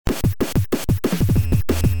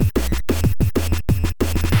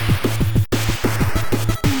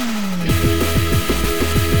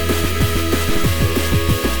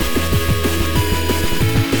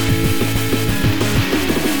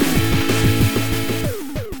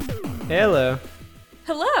Hello,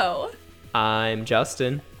 Hello, I'm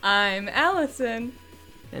Justin, I'm Allison.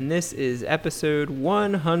 and this is episode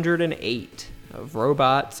 108 of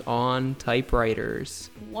Robots on Typewriters.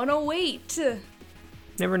 108.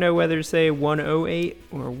 Never know whether to say 108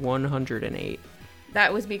 or 108.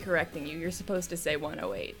 That was me correcting you. You're supposed to say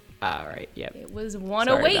 108. Alright, yep. It was Sorry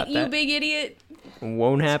 108, about you that. big idiot.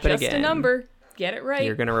 Won't happen Just again. a number. Get it right.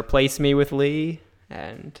 You're gonna replace me with Lee,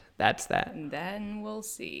 and that's that. And then we'll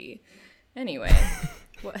see. Anyway,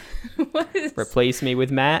 what is... Replace me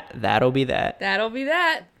with Matt, that'll be that. That'll be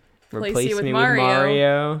that. Replace you with me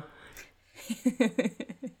Mario. with Mario.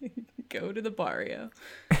 Go to the barrio.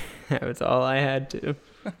 That was all I had to.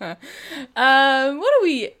 What do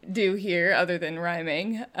we do here other than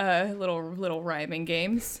rhyming? Little rhyming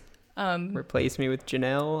games. Replace me with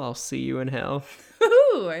Janelle, I'll see you in hell.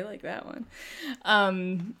 Ooh, I like that one.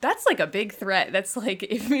 That's like a big threat. That's like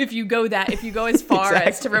if you go as far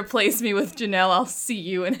as to replace me with Janelle, I'll see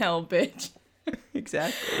you in hell, bitch.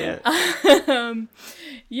 Exactly,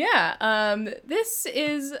 yeah. This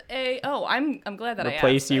is I'm glad that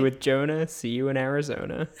Replace I you with Jonah, see you in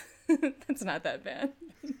Arizona. That's not that bad.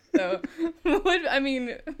 So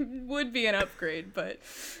would be an upgrade, but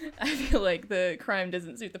I feel like the crime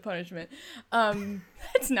doesn't suit the punishment.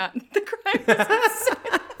 That's not the crime doesn't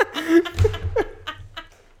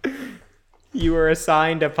suit. You were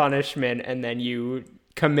assigned a punishment and then you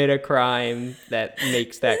commit a crime that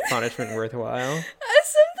makes that punishment worthwhile.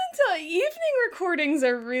 Evening recordings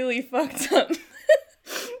are really fucked up.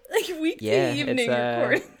 Like weekday evening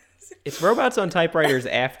recordings. It's Robots on Typewriters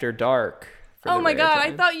After Dark. Oh my god,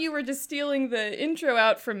 I thought you were just stealing the intro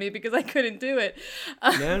out from me because I couldn't do it.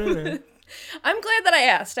 No. I'm glad that I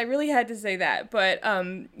asked. I really had to say that. But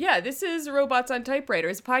this is Robots on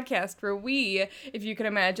Typewriters, a podcast where we, if you can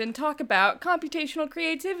imagine, talk about computational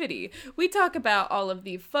creativity. We talk about all of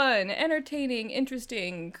the fun, entertaining,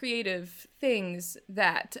 interesting, creative things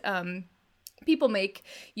that people make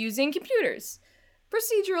using computers.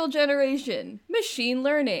 Procedural generation, machine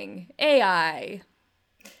learning, AI,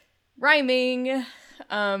 rhyming,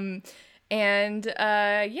 so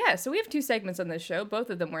we have two segments on this show. Both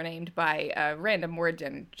of them were named by a random word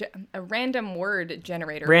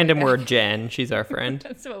generator. Random word Jen, she's our friend.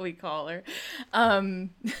 That's what we call her.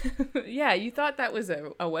 You thought that was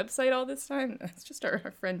a website all this time? That's just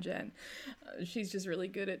our friend Jen. She's just really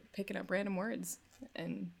good at picking up random words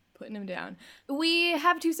and putting them down. We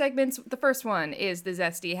have two segments. The first one is the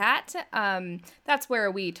Zesty Hat. That's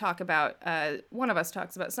where we talk about, one of us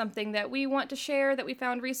talks about something that we want to share that we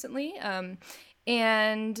found recently.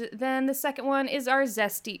 And then the second one is our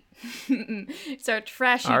Zesty. It's our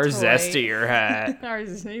trashy toy. Our Zestier hat. Our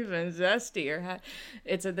even Zestier hat.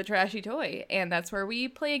 It's the trashy toy. And that's where we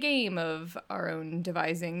play a game of our own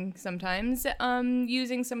devising sometimes,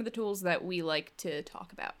 using some of the tools that we like to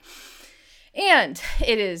talk about. And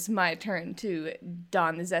it is my turn to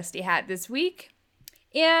don the Zesty hat this week.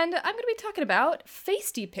 And I'm going to be talking about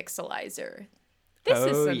Facey Pixelizer. This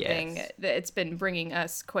is something that's been bringing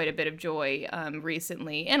us quite a bit of joy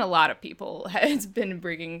recently. And a lot of people it's been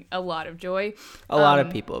bringing a lot of joy. A lot of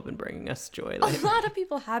people have been bringing us joy lately. A lot of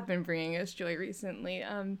people have been bringing us joy recently.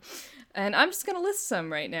 And I'm just going to list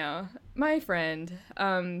some right now. My friend.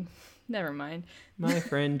 Never mind. My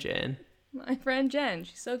friend Jen. My friend Jen.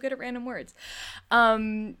 She's so good at random words.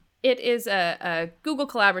 It is a Google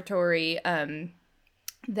Collaboratory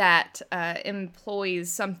that employs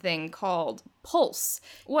something called Pulse.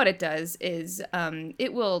 What it does is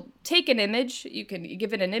it will take an image. You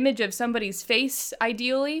give it an image of somebody's face,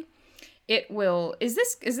 ideally. It will. Is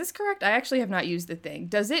this correct? I actually have not used the thing.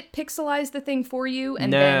 Does it pixelize the thing for you?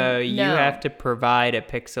 No, you have to provide a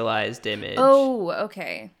pixelized image. Oh,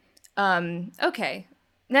 okay. Okay.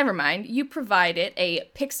 Never mind. You provide it a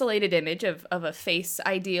pixelated image of a face,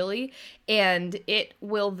 ideally, and it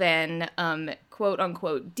will then, quote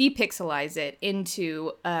unquote, depixelize it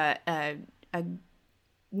into a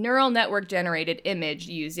neural network generated image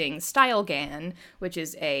using StyleGAN, which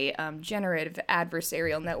is a generative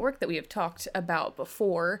adversarial network that we have talked about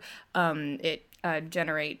before. It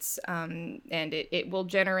generates, and it will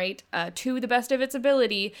generate, to the best of its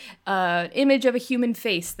ability, image of a human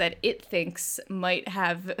face that it thinks might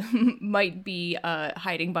be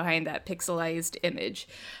hiding behind that pixelized image.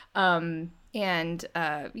 So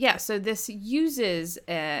this uses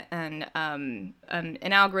an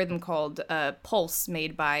algorithm called Pulse,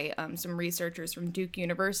 made by some researchers from Duke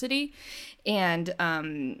University,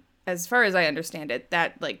 and as far as I understand it,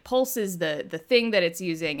 that like Pulse is the thing that it's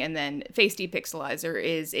using, and then Face Depixelizer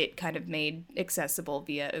is it kind of made accessible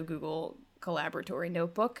via a Google collaboratory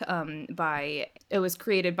notebook it was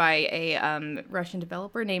created by a Russian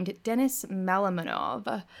developer named Denis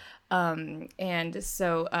Malamanov. And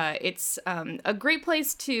so it's a great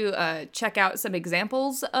place to check out some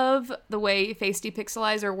examples of the way Face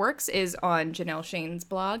Depixelizer works is on Janelle Shane's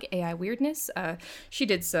blog, AI Weirdness. She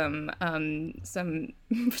did some fun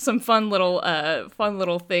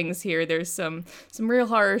little things here. There's some real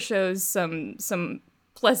horror shows, some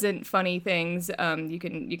pleasant, funny things. You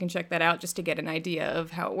can check that out just to get an idea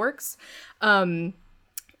of how it works.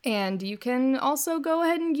 And you can also go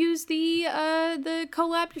ahead and use the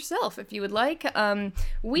collab yourself if you would like.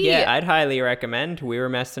 I'd highly recommend. We were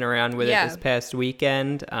messing around with it this past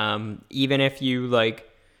weekend. Even if you like,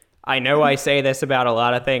 I know I say this about a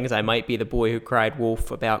lot of things. I might be the boy who cried wolf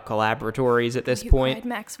about collaboratories at this point. Cried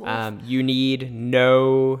Max Wolf. You need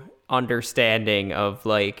no understanding of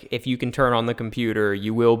like, if you can turn on the computer,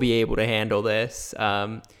 you will be able to handle this.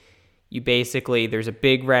 You basically, there's a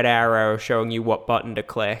big red arrow showing you what button to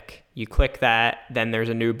click. You click that, then there's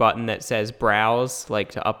a new button that says browse,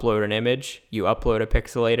 like to upload an image. You upload a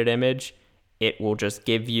pixelated image. It will just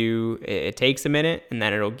give you, it takes a minute, and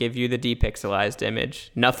then it'll give you the depixelized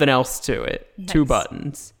image. Nothing else to it. Nice. 2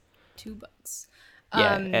 buttons. 2 buttons.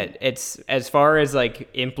 Yeah, it's as far as like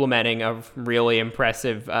implementing a really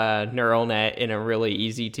impressive neural net in a really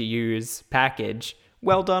easy to use package.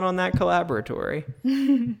 Well done on that collaboratory.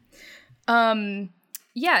 It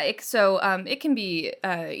can be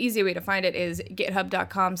easy way to find it is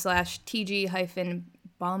github.com/tg-bomz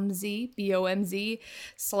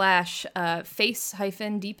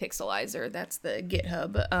 /face-depixelizer. That's the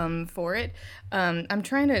GitHub for it. I'm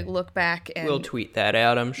trying to look back and we'll tweet that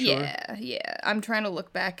out, I'm sure. Yeah. I'm trying to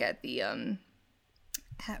look back at the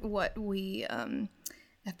at what we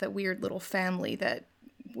at the weird little family that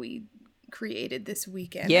we created this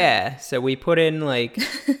weekend. Yeah, so we put in like it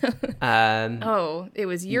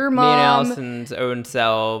was your mom, me and Allison's own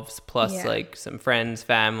selves, plus like some friends,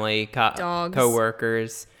 family, dogs,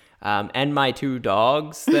 co-workers, and my 2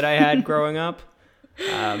 dogs that I had growing up.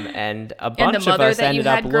 And a bunch of us ended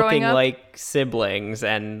up looking like siblings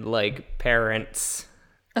and like parents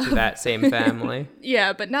to that same family.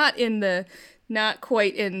 Yeah, but not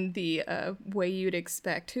quite in the way you'd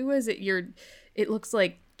expect. Who was it? It looks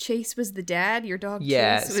like Chase was the dad. Your dog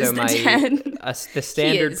Chase was the dad. The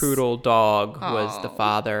standard poodle dog was the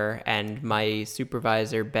father, and my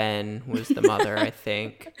supervisor Ben was the mother, I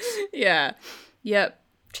think. Yeah. Yep.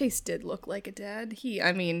 Chase did look like a dad. He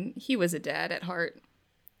was a dad at heart.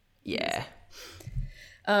 Yeah.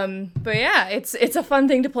 But yeah, it's a fun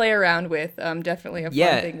thing to play around with. Definitely a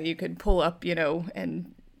fun thing that you could pull up,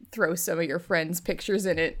 and throw some of your friends' pictures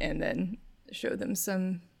in it, and then show them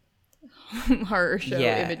some horror show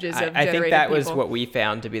images of I think that was what we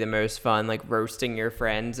found to be the most fun, like roasting your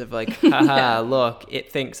friends of like, haha, look, it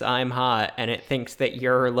thinks I'm hot and it thinks that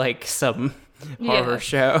you're like some horror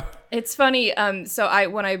show. It's funny. So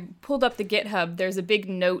when I pulled up the GitHub, there's a big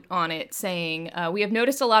note on it saying, we have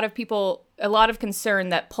noticed a lot of concern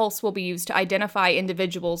that Pulse will be used to identify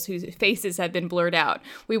individuals whose faces have been blurred out.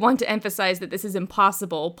 We want to emphasize that this is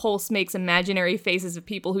impossible. Pulse makes imaginary faces of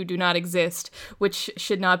people who do not exist, which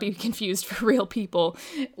should not be confused for real people,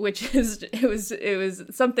 it was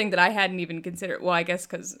something that I hadn't even considered. Well, I guess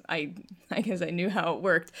because I knew how it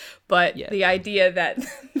worked, but the idea that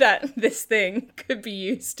this thing could be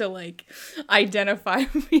used to like identify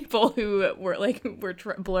people who were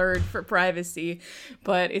blurred for privacy,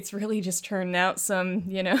 but it's really just turned out some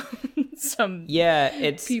it's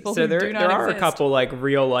people so who there do not are exist. A couple like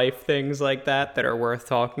real life things like that are worth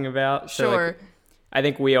talking about. So sure. Like, I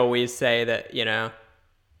think we always say that,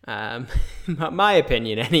 my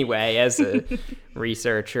opinion anyway, as a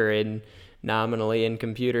researcher nominally in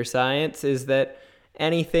computer science, is that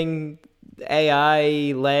anything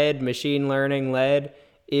AI led, machine learning led,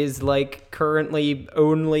 is like currently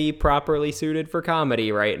only properly suited for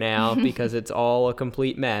comedy right now because it's all a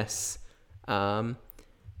complete mess.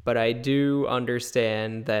 But I do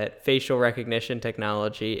understand that facial recognition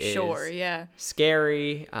technology is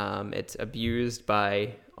scary. It's abused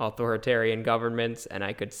by authoritarian governments, and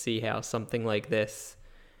I could see how something like this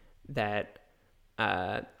that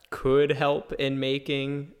could help in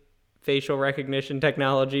making facial recognition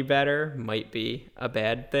technology better might be a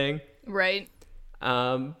bad thing. Right.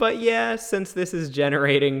 But yeah, since this is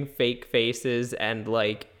generating fake faces and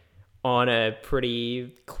like on a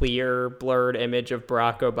pretty clear blurred image of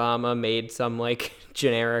Barack Obama made some like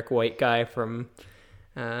generic white guy from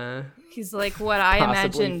He's like what I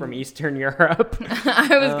possibly imagined from Eastern Europe.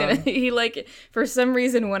 I was he like for some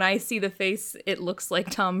reason when I see the face it looks like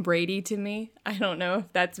Tom Brady to me. I don't know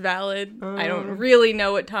if that's valid. I don't really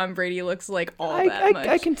know what Tom Brady looks like that much.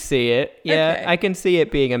 I can see it. Yeah, Okay. I can see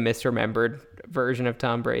it being a misremembered version of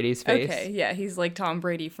Tom Brady's face. Okay, yeah, he's like Tom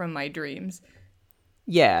Brady from my dreams.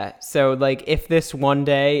 Yeah, so like if this one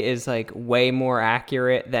day is like way more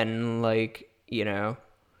accurate than like,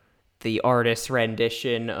 the artist's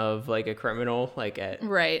rendition of like a criminal like at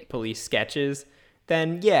Right. police sketches,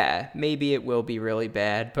 then yeah, maybe it will be really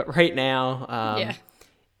bad. But right now,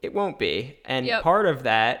 it won't be. And part of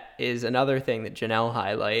that is another thing that Janelle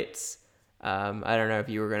highlights. I don't know if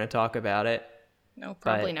you were going to talk about it. No,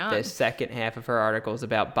 probably but not. The second half of her article is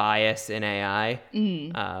about bias in AI.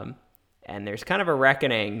 And there's kind of a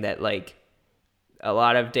reckoning that like a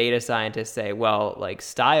lot of data scientists say, well, like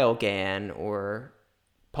StyleGAN or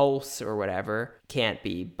Pulse or whatever can't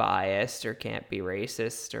be biased or can't be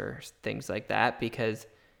racist or things like that because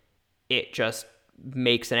it just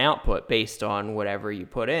makes an output based on whatever you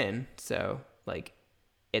put in. So like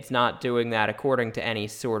it's not doing that according to any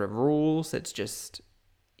sort of rules. It's just,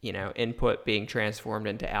 input being transformed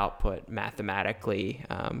into output mathematically,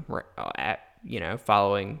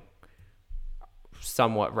 following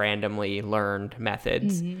somewhat randomly learned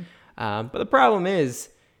methods. But the problem is,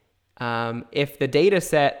 if the data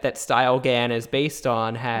set that StyleGAN is based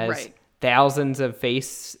on has thousands of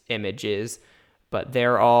face images, but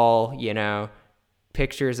they're all,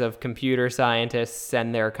 pictures of computer scientists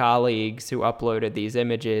and their colleagues who uploaded these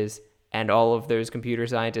images, and all of those computer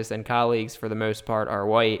scientists and colleagues, for the most part, are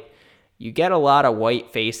white, you get a lot of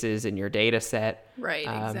white faces in your data set. Right,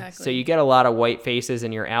 exactly. So you get a lot of white faces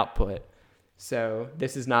in your output. So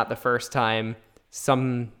this is not the first time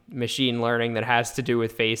some machine learning that has to do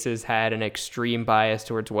with faces had an extreme bias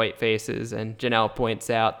towards white faces. And Janelle points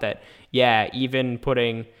out that, even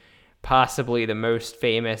putting possibly the most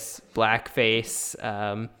famous blackface,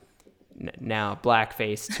 now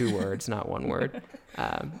blackface, 2 words, not 1 word,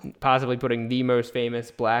 possibly putting the most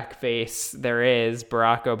famous blackface there is,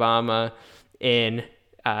 Barack Obama, in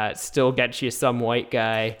still gets you some white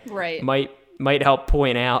guy. Right. Might help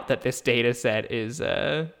point out that this data set is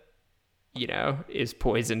is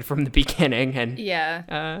poisoned from the beginning and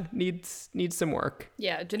needs some work.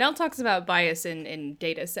 Yeah, Janelle talks about bias in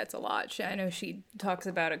data sets a lot. I know she talks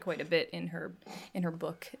about it quite a bit in her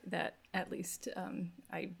book. That at least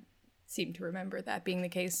I seem to remember that being the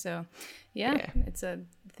case. So it's a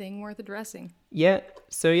thing worth addressing. Yeah.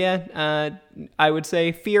 So I would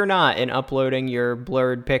say fear not in uploading your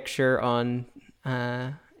blurred picture on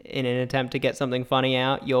in an attempt to get something funny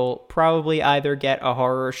out. You'll probably either get a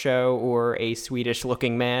horror show or a Swedish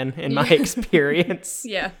looking man in my experience.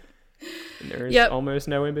 Yeah. And there's almost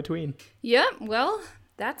no in between. Yeah, well,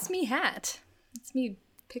 that's me hat. It's me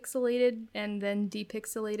pixelated and then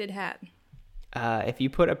depixelated hat. If you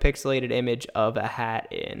put a pixelated image of a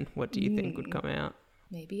hat in, what do you think would come out?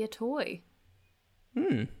 Maybe a toy.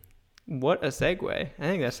 What a segue. I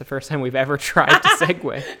think that's the first time we've ever tried to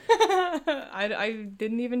segue. I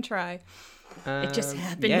didn't even try. It just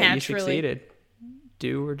happened naturally. Yeah, you succeeded.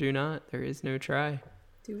 Do or do not. There is no try.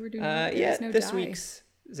 Do or do not. There is no this die. Week's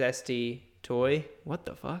zesty toy. What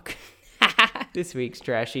the fuck? This week's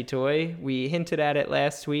trashy toy. We hinted at it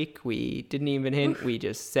last week. We didn't even hint. We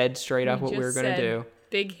just said straight up what we were going to do.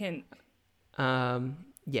 Big hint.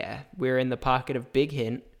 We're in the pocket of big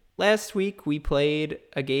hint. Last week, we played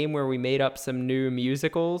a game where we made up some new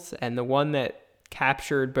musicals, and the one that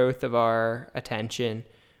captured both of our attention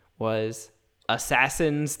was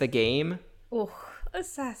Assassins the Game. Oh,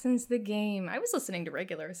 Assassins the Game. I was listening to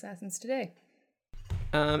regular Assassins today.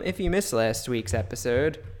 If you missed last week's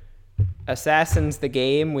episode, Assassins the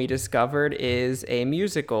Game, we discovered, is a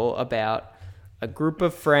musical about a group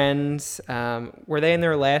of friends. Were they in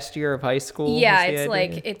their last year of high school? Yeah,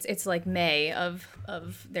 it's like May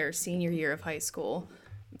of their senior year of high school.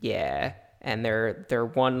 Yeah, and their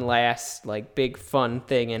one last like big fun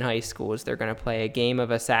thing in high school is they're gonna play a game of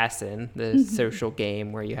Assassin, the social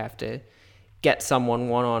game where you have to get someone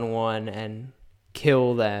one-on-one and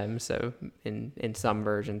kill them. So in some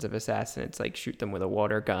versions of Assassin, it's like shoot them with a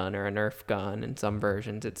water gun or a Nerf gun. In some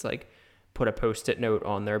versions, it's like put a Post-it note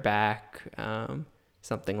on their back,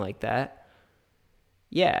 something like that.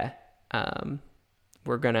 Yeah.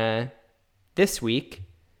 We're gonna, this week,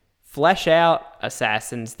 flesh out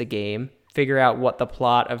Assassins the Game, figure out what the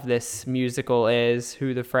plot of this musical is,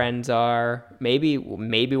 who the friends are. Maybe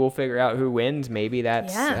we'll figure out who wins. Maybe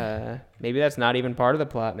that's not even part of the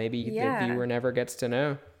plot. Maybe the viewer never gets to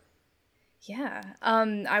know. Yeah.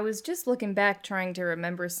 I was just looking back trying to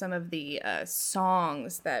remember some of the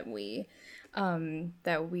songs that we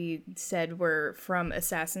said were from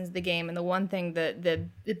Assassins the Game, and the one thing the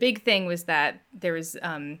big thing was that there was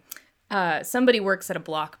somebody works at a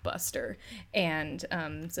Blockbuster, and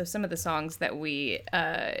so some of the songs that we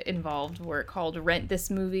involved were called Rent This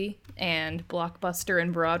Movie and Blockbuster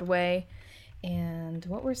and Broadway. And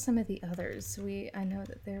what were some of the others? I know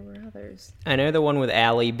that there were others. I know the one with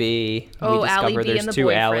Allie B. Oh, we Allie B there's and the two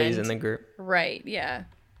boyfriend. Allies in the group. Right, yeah.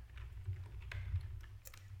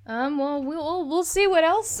 Well, we'll see what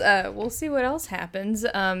else. We'll see what else happens.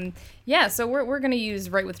 Yeah. So we're gonna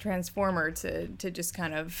use Write with Transformer to just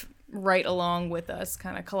kind of write along with us,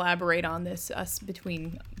 kind of collaborate on this,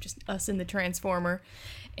 between just us and the Transformer,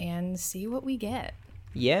 and see what we get.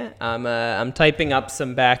 Yeah, I'm typing up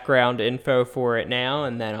some background info for it now,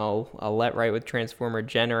 and then I'll let Write with Transformer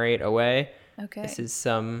generate away. Okay. This is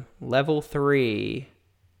some level 3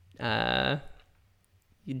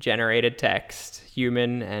 generated text,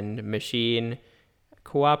 human and machine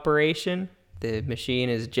cooperation. The machine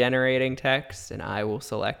is generating text, and I will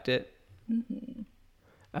select it. Mm-hmm.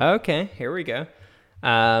 Okay, here we go.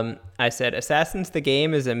 I said, Assassins the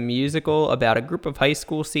Game is a musical about a group of high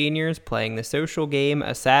school seniors playing the social game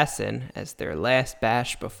Assassin as their last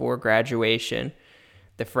bash before graduation.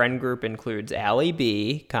 The friend group includes Allie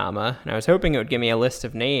B, comma, and I was hoping it would give me a list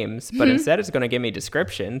of names, but instead it's going to give me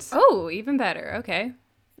descriptions. Oh, even better. Okay.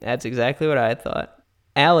 That's exactly what I thought.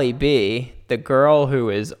 Allie B, the girl who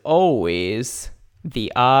is always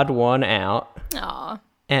the odd one out. Aw.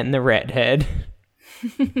 And the redhead.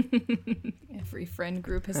 Every friend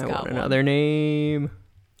group has I got want one. another name.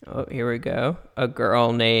 Oh, here we go. A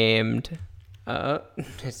girl named...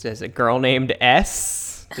 it says a girl named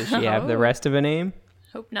S. Does she have the rest of a name?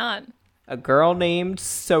 Hope not. A girl named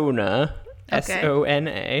Sona, Okay.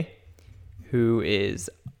 Sona, who is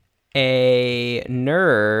a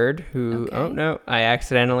nerd who... Okay. Oh, no. I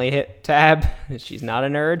accidentally hit tab. She's not a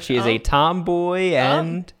nerd. She is a tomboy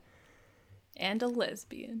and... And a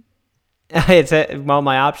lesbian. Well,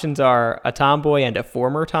 my options are a tomboy and a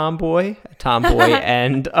former tomboy, a tomboy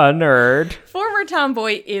and a nerd. Former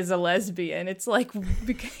tomboy is a lesbian. It's like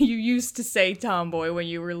you used to say tomboy when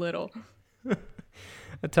you were little.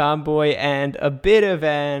 A tomboy and a bit of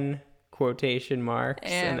an quotation marks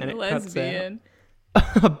And then it lesbian.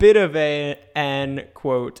 cuts out. A bit of an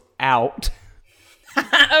quote out.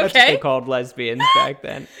 That's what they called lesbians back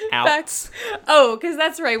then. Outs. Because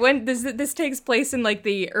that's right. When this takes place in like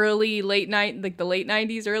the late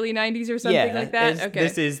 90s, early 90s or something like that. Okay.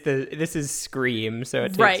 This is Scream, so it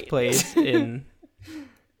takes Right. place in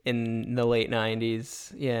the late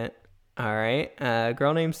 90s. Yeah. All right. A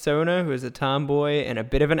girl named Sona, who is a tomboy and a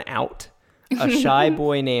bit of an out. A shy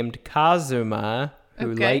boy named Kazuma,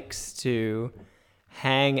 who likes to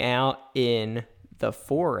hang out in the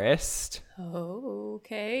forest. Oh,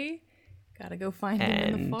 okay. Gotta go find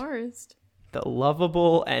him in the forest. The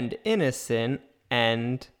lovable and innocent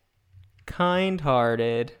and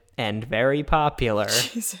kind-hearted and very popular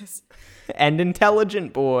Jesus. and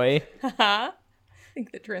intelligent boy. I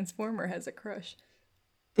think the Transformer has a crush.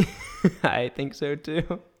 I think so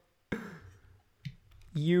too.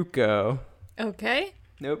 Yuko. Okay.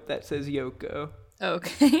 Nope, that says Yoko.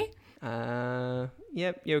 Okay.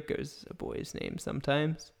 Yep, Yoko's a boy's name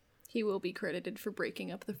sometimes. He will be credited for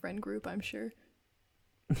breaking up the friend group, I'm sure.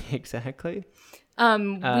 Exactly.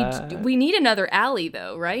 We need another Allie,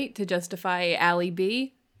 though, right? To justify Allie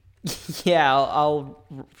B? Yeah, I'll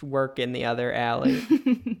work in the other alley.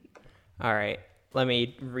 All right. Let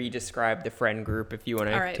me re-describe the friend group if you want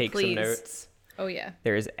to take please. some notes. Oh, yeah.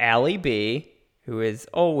 There's Allie B, who is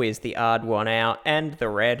always the odd one out and the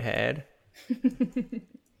redhead.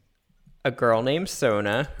 A girl named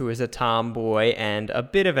Sona, who is a tomboy and a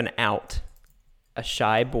bit of an out. A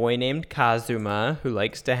shy boy named Kazuma, who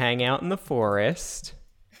likes to hang out in the forest.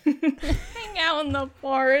 Hang out in the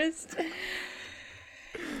forest.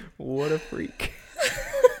 What a freak.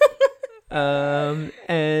 And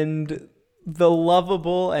the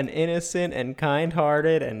lovable and innocent and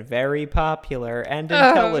kind-hearted and very popular and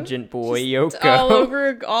intelligent boy,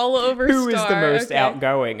 Yoko. All over who Star. is the most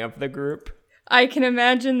outgoing of the group. I can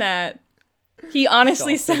imagine that. He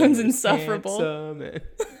honestly sounds insufferable.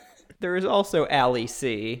 There is also Allie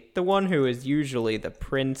C, the one who is usually the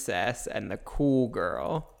princess and the cool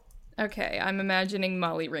girl. Okay, I'm imagining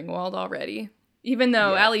Molly Ringwald already. Even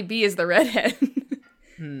though Allie B is the redhead.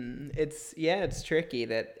 It's tricky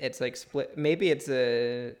that it's like split. Maybe it's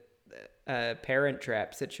a Parent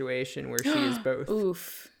Trap situation where she is both.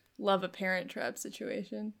 Oof. Love a Parent Trap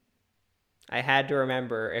situation. I had to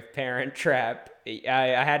remember if Parent Trap.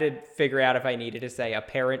 I had to figure out if I needed to say a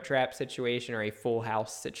Parent Trap situation or a Full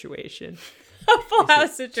House situation. A Full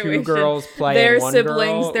House situation. Two girls playing their one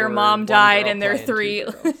siblings, girl, their or mom one died, girl and they're playing three,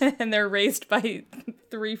 two girls? and they're raised by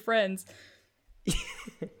 3 friends.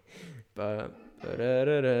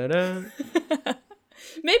 Ba-da-da-da-da.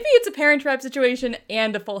 Maybe it's a Parent Trap situation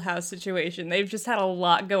and a Full House situation. They've just had a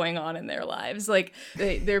lot going on in their lives. Like,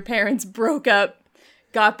 their parents broke up,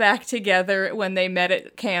 got back together when they met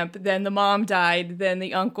at camp, then the mom died, then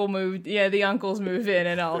the uncles move in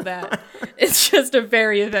and all that. It's just a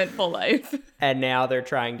very eventful life. And now they're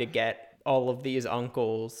trying to get all of these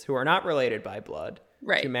uncles who are not related by blood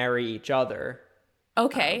Right. to marry each other.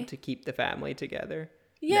 Okay. To keep the family together.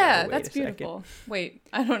 Yeah, No, wait that's a second. beautiful. Wait,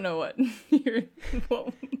 I don't know what you're...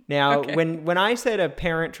 Well, Now, okay. when I said a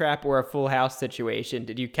Parent Trap or a Full House situation,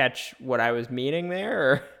 did you catch what I was meaning there?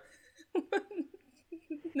 Or?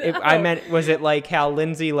 I meant, was it like how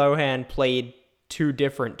Lindsay Lohan played 2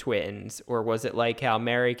 different twins? Or was it like how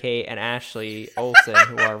Mary Kate and Ashley Olsen,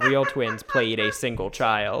 who are real twins, played a single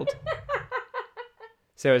child?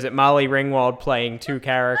 So is it Molly Ringwald playing 2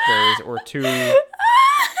 characters or two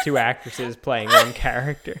actresses playing 1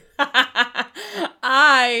 character?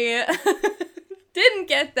 I didn't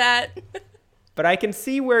get that. But I can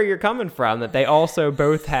see where you're coming from, that they also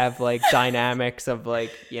both have, like, dynamics of, like,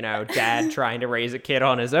 you know, dad trying to raise a kid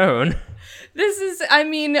on his own.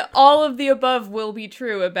 All of the above will be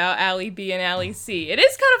true about Allie B and Allie C. It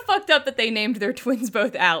is kind of fucked up that they named their twins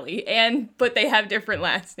both Allie, but they have different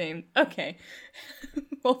last names. Okay.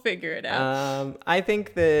 We'll figure it out. I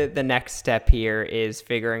think the next step here is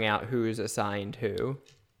figuring out who's assigned who.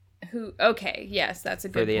 Okay, yes, that's a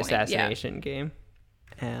good point. For the point. assassination game.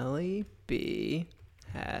 Allie B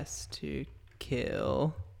has to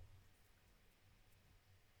kill...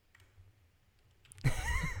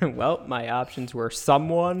 Well, my options were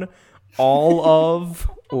someone, all of,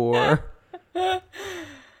 or...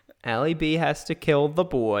 Allie B has to kill the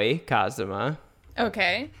boy, Kazuma.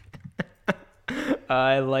 Okay.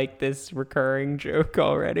 I like this recurring joke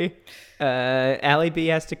already. Allie B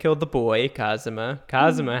has to kill the boy, Kazuma.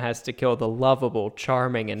 Kazuma has to kill the lovable,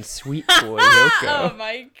 charming, and sweet boy, Yoko. Oh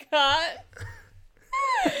my god.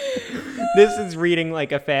 This is reading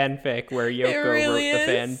like a fanfic where Yoko really wrote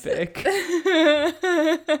is. the fanfic.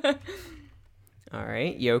 All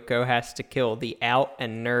right, Yoko has to kill the out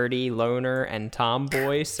and nerdy loner and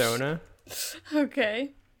tomboy, Sona.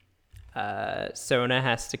 Okay. Sona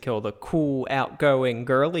has to kill the cool, outgoing,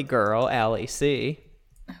 girly girl, Allie C.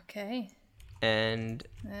 Okay. And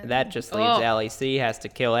that just leaves Allie C has to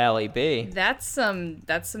kill Allie B. That's some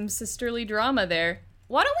sisterly drama there.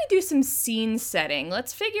 Why don't we do some scene setting?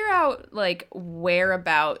 Let's figure out, like,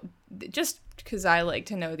 whereabout, just because I like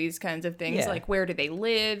to know these kinds of things, like, where do they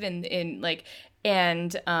live,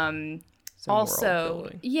 also,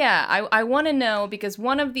 I want to know, because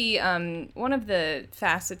one of the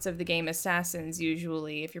facets of the game Assassins,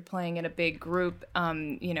 usually, if you're playing in a big group,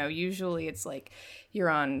 usually it's like you're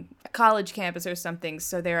on a college campus or something,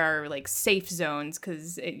 so there are like safe zones,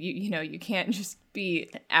 because you can't just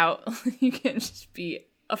be out, you can't just be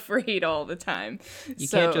afraid all the time. You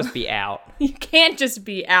can't just be out. You can't just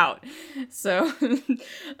be out. So,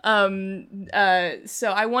 so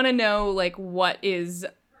I want to know, like, what is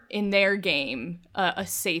in their game a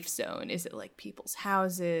safe zone. Is it like people's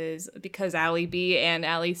houses? Because Allie B and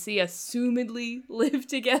Allie C assumedly live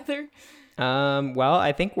together. Well,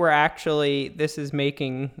 I think we're actually, this is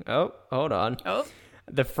making, oh, hold on. Oh.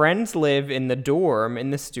 The friends live in the dorm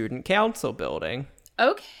in the student council building.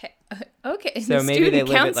 Okay. Okay. So maybe they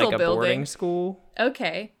live at like a boarding school.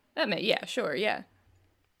 Okay. Yeah, sure, yeah.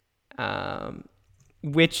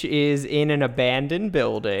 Which is in an abandoned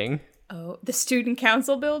building. Oh, the student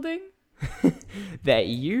council building? That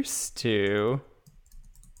used to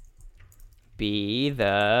be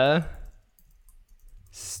the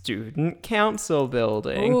student council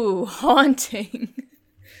building. Ooh, haunting.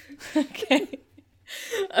 Okay.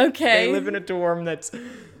 They live in a dorm that's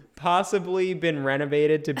possibly been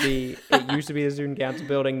renovated to be, it used to be the student council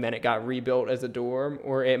building, then it got rebuilt as a dorm,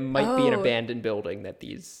 or it might be an abandoned building that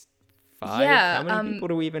these... 5? Yeah. How many people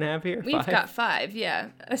do we even have here? We've 5? got 5, yeah.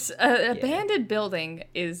 Abandoned building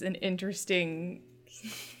is an interesting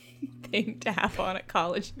thing to have on a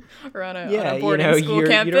college or on a boarding school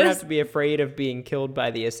campus. You don't have to be afraid of being killed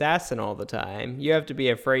by the assassin all the time. You have to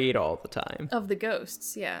be afraid all the time. Of the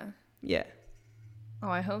ghosts, yeah. Yeah. Oh,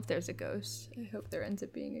 I hope there's a ghost. I hope there ends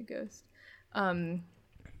up being a ghost.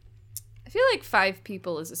 I feel like 5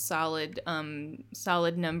 people is a solid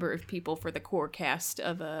number of people for the core cast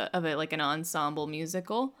of a like an ensemble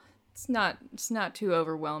musical. It's not too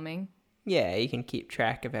overwhelming. Yeah, you can keep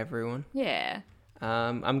track of everyone. Yeah.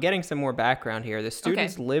 I'm getting some more background here. The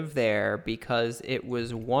students live there because it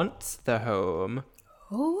was once the home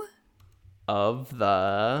of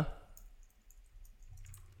the,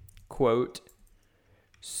 quote,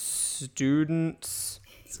 students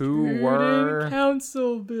who were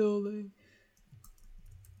council building.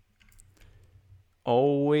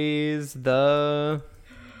 Always the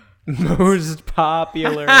most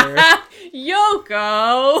popular.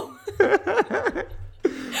 Yoko!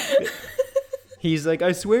 He's like,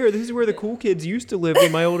 I swear, this is where the cool kids used to live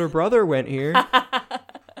when my older brother went here.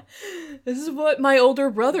 This is what my older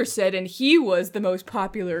brother said, and he was the most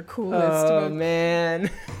popular, coolest. Oh, man.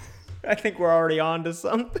 I think we're already on to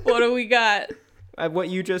something. What do we got? What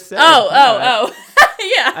you just said. Oh.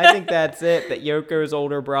 Yeah. I think that's it, that Yoko's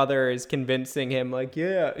older brother is convincing him, like,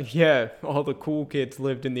 yeah, all the cool kids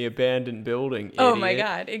lived in the abandoned building, idiot. Oh, my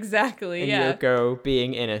God, exactly, and Yoko,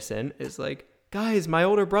 being innocent, is like, guys, my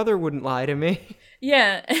older brother wouldn't lie to me.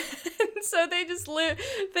 Yeah. So they just live.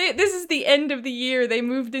 This is the end of the year. They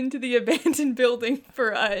moved into the abandoned building for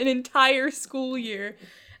an entire school year.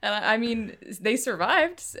 I mean, they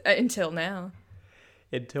survived until now.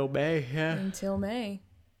 Until May, yeah. Until May.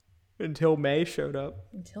 Until May showed up.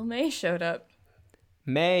 Until May showed up.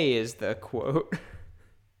 May is the, quote,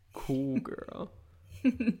 cool girl.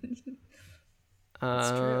 That's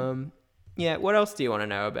true. Yeah, what else do you want to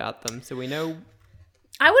know about them? So we know.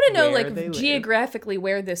 I want to know, where like, they live. geographically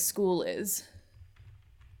where this school is.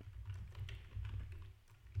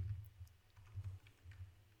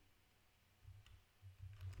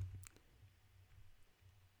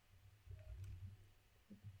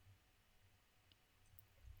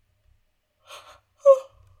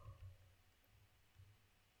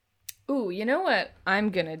 Ooh, you know what I'm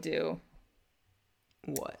gonna do?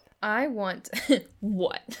 What? I want...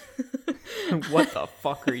 What? What the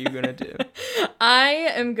fuck are you gonna do?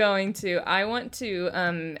 I want to,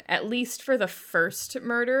 at least for the first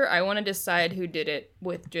murder, I want to decide who did it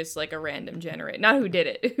with just, like, a random generator. Not who did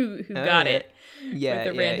it, who got it. Yeah,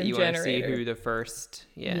 with a random you want to see generator. who the first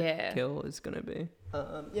kill is gonna be.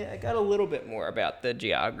 I got a little bit more about the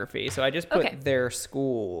geography. So I just put their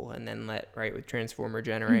school and then with Transformer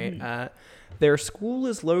generate. Their school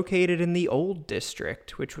is located in the Old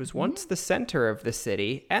District, which was once the center of the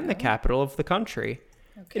city and the capital of the country.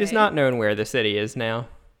 Okay. It is not known where the city is now.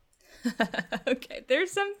 Okay,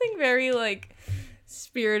 there's something very, like,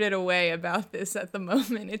 spirited away about this at the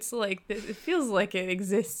moment. It's like, it feels like it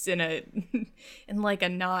exists in a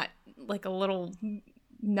little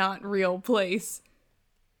not real place.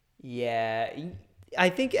 Yeah, I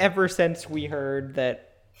think ever since we heard that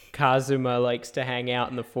Kazuma likes to hang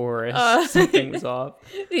out in the forest, something's off.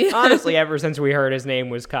 Yeah. Honestly, ever since we heard his name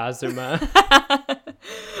was Kazuma.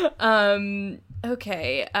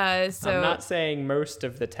 Okay, so... I'm not saying most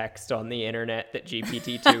of the text on the internet that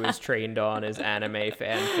GPT-2 is trained on is anime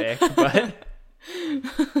fanfic, but...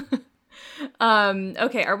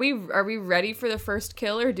 Okay, are we ready for the first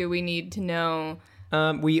kill, or do we need to know...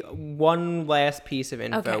 One last piece of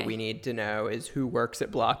info we need to know is who works at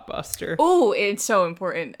Blockbuster. Oh, it's so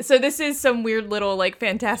important. So this is some weird little, like,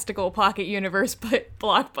 fantastical pocket universe, but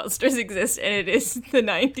Blockbusters exist, and it is the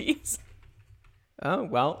 90s. Oh,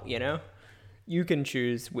 well, you can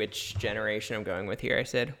choose which generation I'm going with here. I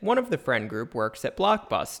said, one of the friend group works at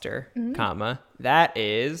Blockbuster, comma, that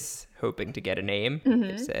is, hoping to get a name,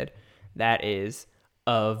 I said, that is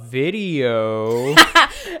a video.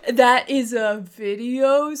 That is a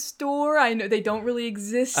video store. I know they don't really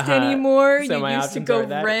exist anymore. So you used to go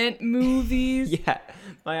rent movies. Yeah,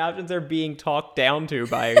 my options are being talked down to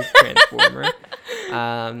by Transformer.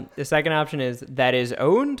 The second option is that is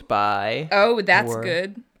owned by. Oh, that's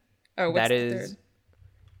good. Oh, what's that the is third?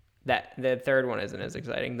 That the third one isn't as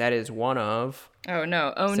exciting. That is one of. Oh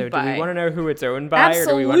no, owned by. So do we want to know who it's owned by,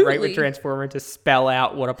 Absolutely. or do we want Right with Transformer to spell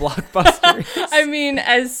out what a Blockbuster is? I mean,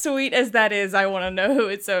 as sweet as that is, I want to know who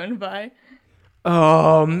it's owned by.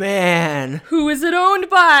 Oh man, who is it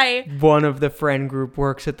owned by? One of the friend group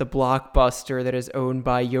works at the Blockbuster that is owned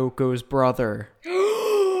by Yoko's brother.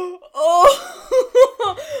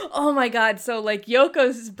 Oh my god, so like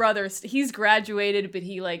Yoko's brother, he's graduated, but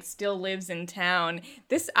he like still lives in town.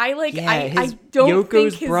 I don't Yoko's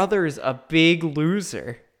think his brother's a big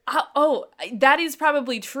loser. That is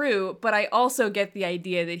probably true, but I also get the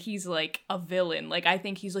idea that he's like a villain. Like I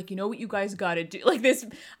think he's like, you know what you guys gotta do? Like this,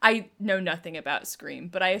 I know nothing about Scream,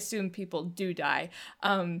 but I assume people do die.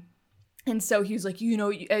 And so he was like,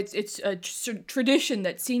 it's a tradition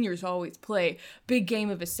that seniors always play, big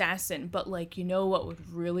game of assassin. But, like, you know what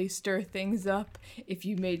would really stir things up? If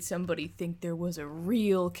you made somebody think there was a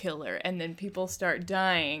real killer and then people start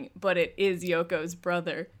dying, but it is Yoko's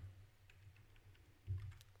brother.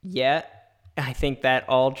 Yeah, I think that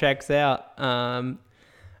all checks out.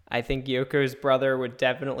 I think Yoko's brother would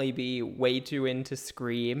definitely be way too into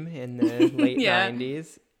Scream in the late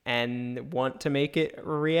 90s and want to make it a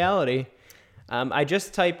reality. I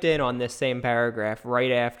just typed in on this same paragraph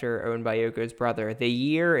right after Owned by Yoko's Brother. The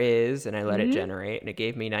year is, and I let it generate, and it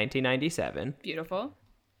gave me 1997. Beautiful.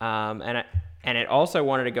 And it also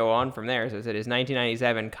wanted to go on from there. So it said, is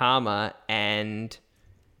 1997, comma, and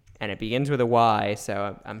it begins with a Y,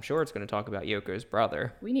 so I'm sure it's going to talk about Yoko's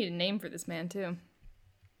brother. We need a name for this man, too.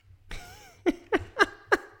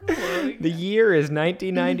 The year is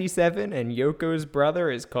 1997, and Yoko's brother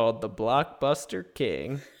is called the Blockbuster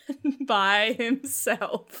King. By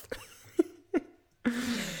himself.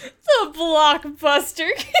 The Blockbuster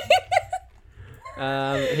King.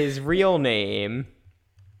 His real name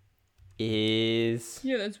is...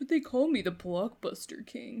 Yeah, that's what they call me, the Blockbuster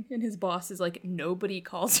King. And his boss is like, nobody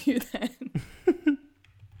calls you that.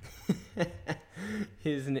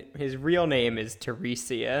 His real name is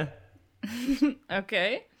Teresia.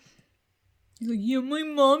 Okay. He's like, yeah, my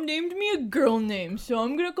mom named me a girl name, so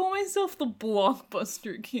I'm gonna call myself the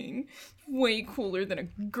Blockbuster King. Way cooler than a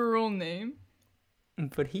girl name.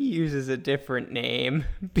 But he uses a different name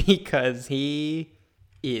because he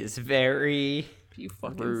is very You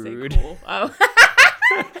fucking rude. say cool. Oh.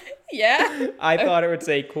 Yeah? I thought it would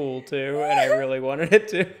say cool too, and I really wanted it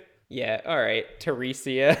to. Yeah, alright.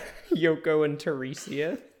 Teresia. Yoko and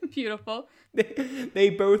Teresia. Beautiful.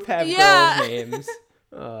 They both have girl names.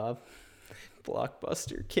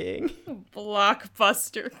 Blockbuster King.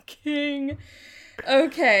 Blockbuster King.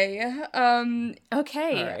 Okay.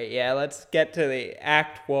 Okay. All right, yeah, let's get to the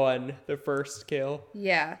Act 1, the first kill.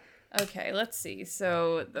 Yeah. Okay, let's see.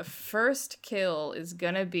 So the first kill is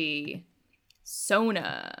gonna be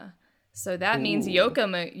Sona. So that means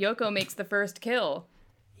Yoko makes the first kill.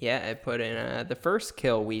 Yeah, I put in the first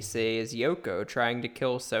kill we see is Yoko trying to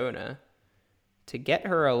kill Sona. To get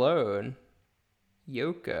her alone,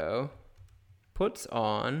 Yoko puts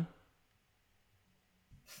on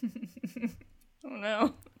Oh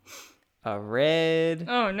no. a red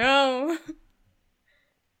Oh no.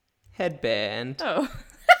 headband Oh.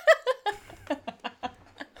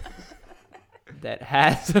 that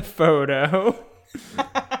has a photo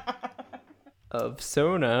of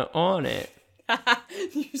Sona on it.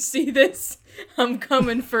 You see this? I'm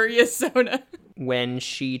coming for you, Sona. When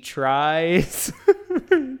she tries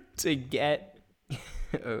to get...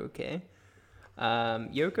 Okay.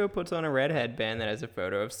 Yoko puts on a red headband that has a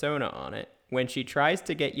photo of Sona on it. When she tries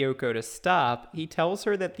to get Yoko to stop, he tells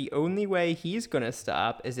her that the only way he's going to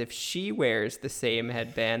stop is if she wears the same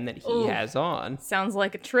headband that he has on. Sounds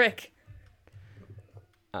like a trick.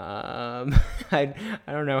 I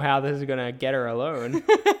don't know how this is going to get her alone.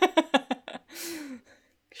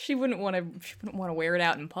 She wouldn't want to wear it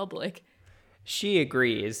out in public. She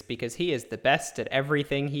agrees because he is the best at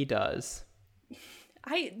everything he does.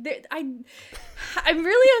 I'm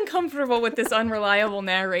really uncomfortable with this unreliable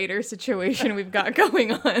narrator situation we've got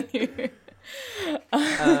going on here.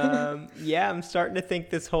 Yeah, I'm starting to think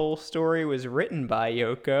this whole story was written by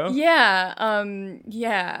Yoko. Yeah.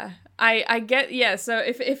 I get, yeah, so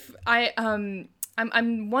if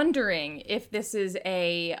I'm wondering if this is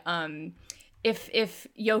a if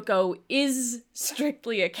Yoko is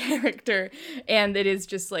strictly a character and it is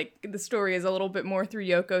just like the story is a little bit more through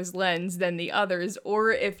Yoko's lens than the others,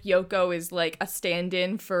 or if Yoko is like a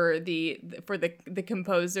stand-in for the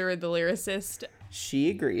composer, the lyricist.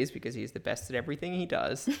 She agrees because he's the best at everything he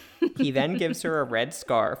does. He then gives her a red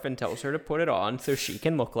scarf and tells her to put it on so she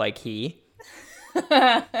can look like he. So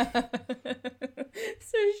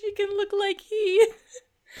she can look like he.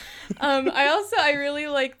 I really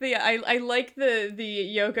like I like the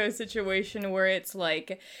Yoko situation where it's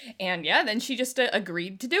like, and yeah, then she just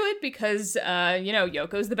agreed to do it because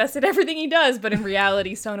Yoko's the best at everything he does, but in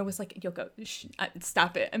reality Sona was like, Yoko,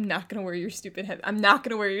 stop it, I'm not gonna wear your stupid head,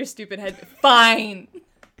 fine.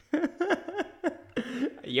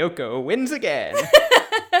 Yoko wins again.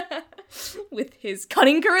 With his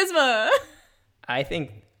cunning charisma. I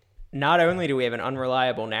think not only do we have an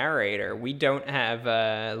unreliable narrator, we don't have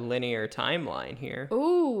a linear timeline here.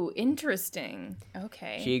 Ooh, interesting.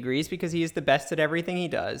 Okay. She agrees because he is the best at everything he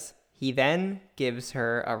does. He then gives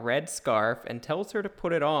her a red scarf and tells her to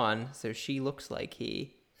put it on so she looks like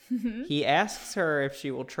he. He asks her if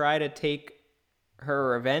she will try to take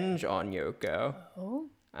her revenge on Yoko. Oh.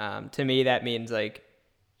 To me, that means like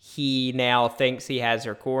he now thinks he has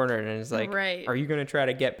her cornered and is like, Right. are you going to try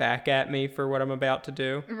to get back at me for what I'm about to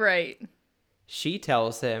do? Right. She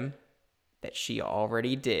tells him that she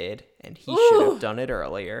already did and he Ooh. should have done it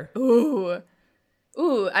earlier. Ooh.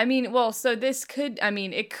 I mean, well, so this could, I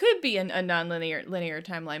mean, it could be a linear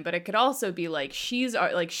timeline, but it could also be like she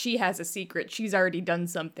has a secret. She's already done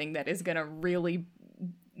something that is going to really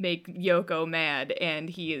make Yoko mad, and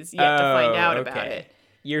he is yet to find out about it.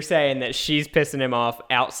 You're saying that she's pissing him off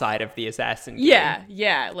outside of the assassin game.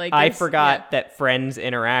 Yeah. Like I forgot that friends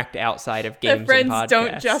interact outside of games that friends and podcasts.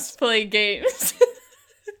 don't just play games.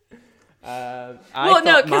 Well,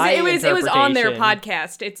 no, because it was on their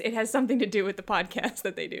podcast. It has something to do with the podcast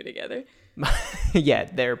that they do together. Yeah,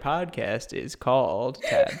 their podcast is called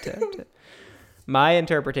Tab Tab Tab. My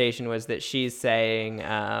interpretation was that she's saying,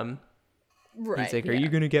 right, he's like, are you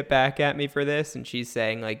going to get back at me for this? And she's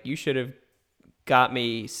saying, like, you should have got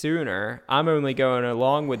me sooner. I'm only going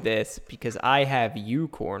along with this because I have you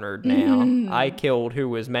cornered now. I killed who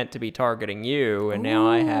was meant to be targeting you, and now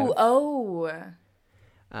I have...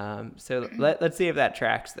 So let's see if that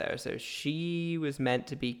tracks, though. So she was meant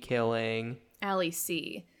to be killing... Allie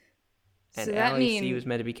C. And so Allie C was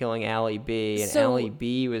meant to be killing Allie B, and so Allie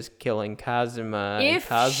B was killing Kazuma. If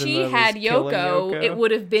Kazuma she had Yoko, it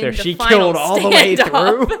would have been so the she final killed all the way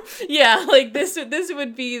standoff. through. Yeah, like this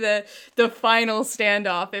would be the final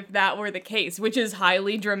standoff if that were the case, which is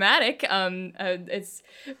highly dramatic.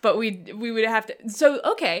 But we would have to. So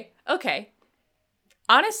okay.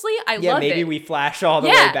 Honestly, I love it. Yeah, maybe we flash all the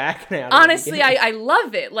way back now. Honestly, I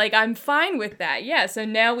love it. Like, I'm fine with that. Yeah, so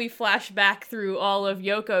now we flash back through all of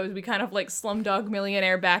Yoko's. We kind of like Slumdog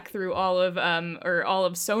Millionaire back through all of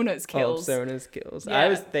Sona's kills. All of Sona's kills. Yeah. I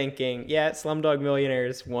was thinking, Slumdog Millionaire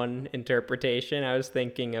is one interpretation. I was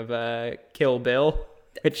thinking of Kill Bill,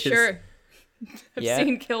 which is... I've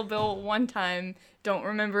seen Kill Bill one time. Don't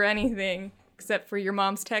remember anything except for your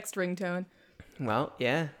mom's text ringtone. Well,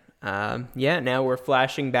 yeah. Now we're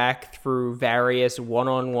flashing back through various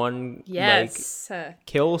one-on-one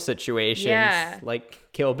kill situations, like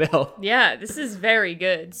Kill Bill. Yeah, this is very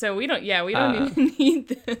good. So we don't even need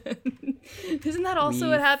the... Isn't that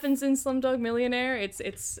also what happens in Slumdog Millionaire?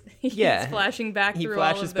 He's flashing back through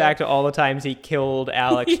all of He flashes back to all the times he killed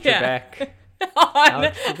Alex Trebek.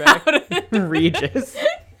 Regis.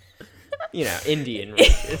 Indian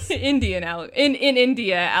Regis. In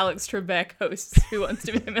India, Alex Trebek hosts Who Wants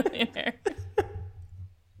to Be a Millionaire.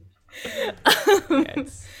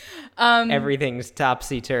 Everything's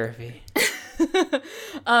topsy-turvy.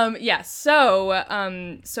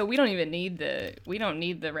 So we don't even need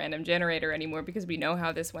the random generator anymore because we know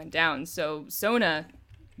how this went down. So Sona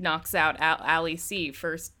knocks out Ali C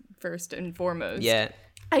first and foremost. Yeah.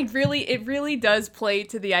 It really does play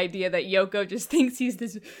to the idea that Yoko just thinks he's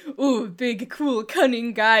this big, cool,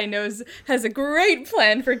 cunning guy, has a great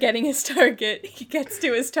plan for getting his target. He gets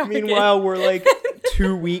to his target. Meanwhile, we're like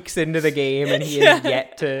 2 weeks into the game and he has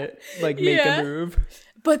yet to make a move.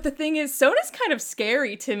 But the thing is, Sona's kind of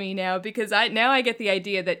scary to me now because I get the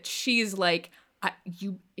idea that she's like,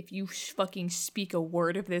 if you fucking speak a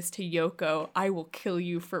word of this to Yoko, I will kill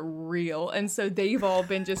you for real. And so they've all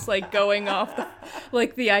been just like going off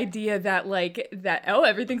the idea that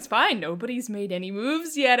everything's fine. Nobody's made any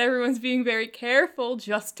moves yet. Everyone's being very careful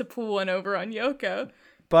just to pull one over on Yoko.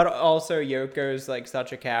 But also Yoko's like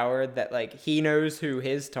such a coward that like he knows who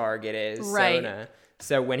his target is, right. Sona.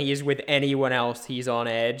 So when he's with anyone else, he's on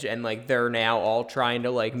edge, and like they're now all trying to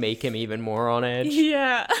like make him even more on edge.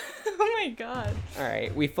 Yeah. Oh my god. All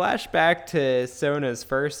right, we flash back to Sona's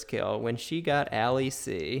first kill when she got Ali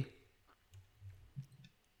C.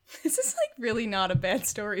 This is like really not a bad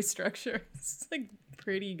story structure. This is like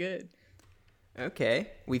pretty good. Okay,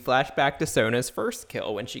 we flash back to Sona's first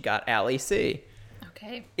kill when she got Ali C.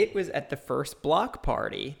 Okay. It was at the first block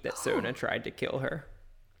party that Sona tried to kill her.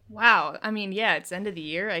 Wow. I mean, yeah, it's end of the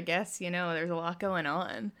year, I guess. There's a lot going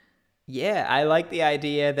on. Yeah, I like the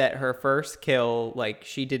idea that her first kill, like,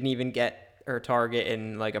 she didn't even get her target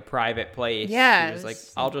in, like, a private place. Yeah. She was like,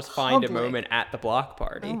 I'll just find a moment at the block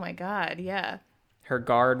party. Oh my god, yeah. Her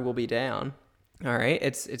guard will be down. All right,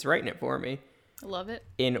 it's writing it for me. I love it.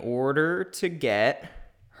 In order to get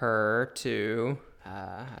her to...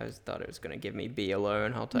 I thought it was going to give me B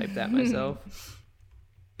alone. I'll type that myself.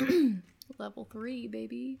 Level 3,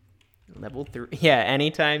 baby. Level 3. Yeah,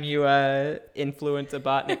 anytime you influence a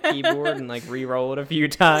botnet keyboard and like re-roll it a few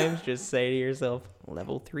times, just say to yourself,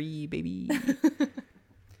 level 3, baby.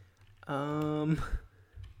 All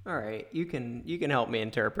right, you can help me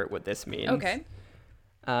interpret what this means. Okay.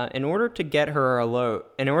 In order to get her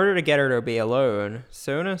to be alone,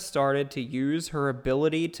 Sona started to use her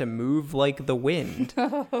ability to move like the wind.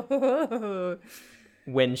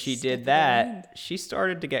 When she did that, she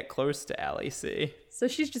started to get close to Allie C. So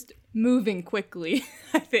she's just moving quickly,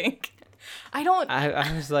 I think.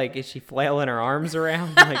 I was like, is she flailing her arms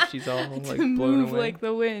around like she's all like blown move away? like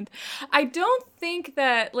the wind. I don't think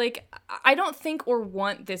that I don't think or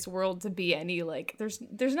want this world to be any like there's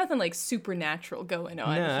nothing like supernatural going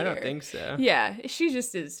on. No, here. I don't think so. Yeah, she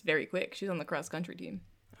just is very quick. She's on the cross country team.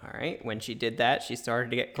 All right. When she did that, she started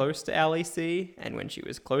to get close to Allie C, and when she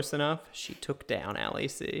was close enough, she took down Allie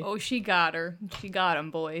C. Oh, she got her. She got him,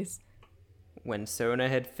 boys. When Sona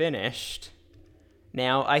had finished,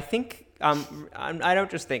 now I think I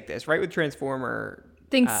don't just think this. Right with Transformer,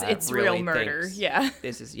 Thinks it's really real murder. thinks Yeah.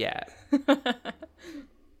 This is yeah.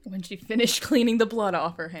 When she finished cleaning the blood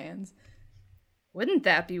off her hands. Wouldn't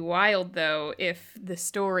that be wild though if the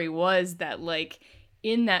story was that like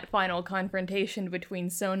in that final confrontation between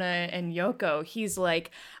Sona and Yoko, he's like,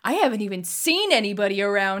 I haven't even seen anybody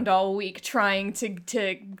around all week trying to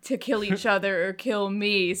kill each other or kill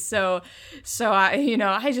me. So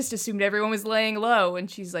I just assumed everyone was laying low. And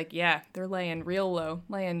she's like, yeah, they're laying real low,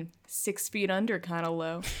 laying 6 feet under kind of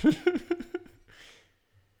low.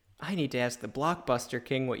 I need to ask the Blockbuster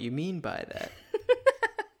King what you mean by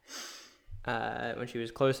that. When she was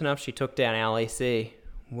close enough, she took down Allie C.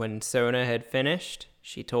 When Sona had finished,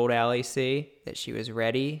 she told Allie C that she was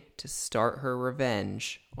ready to start her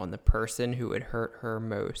revenge on the person who had hurt her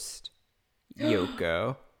most,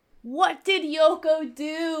 Yoko. What did Yoko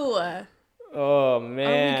do? Oh, man.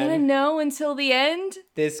 Are we gonna know until the end?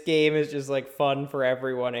 This game is just like fun for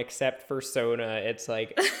everyone except for Sona. It's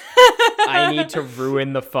like, I need to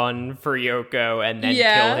ruin the fun for Yoko and then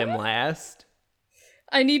kill him last.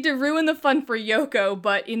 I need to ruin the fun for Yoko,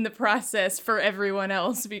 but in the process for everyone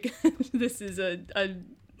else because this is a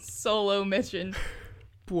solo mission.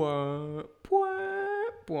 Well,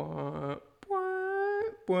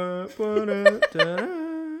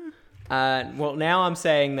 now I'm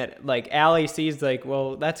saying that like Allie C's like,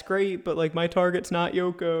 well, that's great, but like my target's not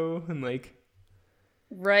Yoko, and like,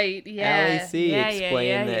 right, yeah. Allie C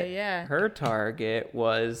explained that her target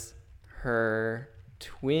was her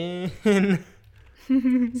twin.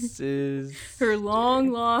 Her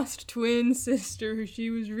long lost twin sister who she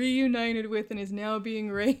was reunited with and is now being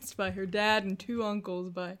raised by her dad and 2 uncles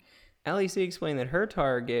by Allie C explained that her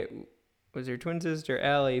target was her twin sister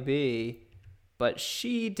Allie B, but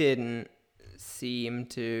she didn't seem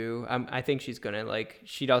to I think she's gonna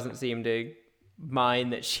she doesn't seem to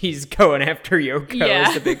mind that she's going after Yoko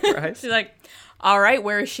as the big prize. She's like, all right,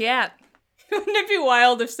 where is she at? Wouldn't it be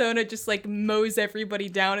wild if Sona just mows everybody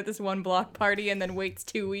down at this one block party and then waits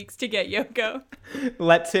 2 weeks to get Yoko?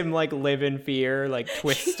 Lets him live in fear,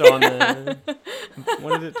 twist on the...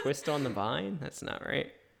 What is it? Twist on the vine? That's not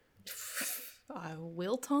right.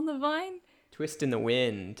 Wilt on the vine? Twist in the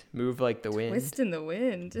wind. Move like the wind. Twist in the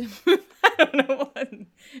wind. I don't know what.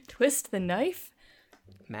 Twist the knife?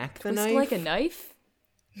 Mac the Twist knife? like a knife?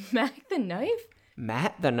 Mac the knife?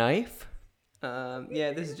 Matt the knife?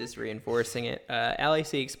 Yeah, this is just reinforcing it. Allie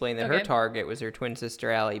C explained that her target was her twin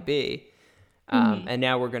sister, Allie B. And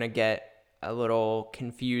now we're going to get a little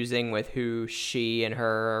confusing with who she and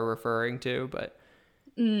her are referring to. But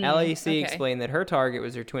Allie C explained that her target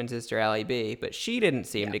was her twin sister, Allie B. But she didn't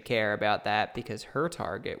seem to care about that because her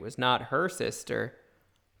target was not her sister,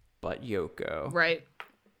 but Yoko. Right.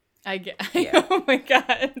 I get. Yeah. Oh my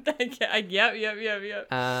god. Yep. Yep.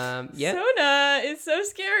 Sona is so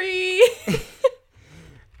scary.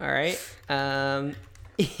 All right. I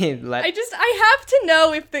have to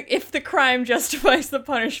know if the crime justifies the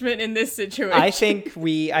punishment in this situation. I think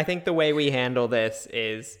the way we handle this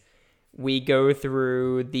is we go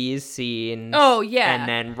through these scenes. Oh yeah. And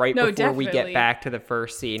then before we get back to the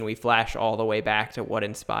first scene, we flash all the way back to what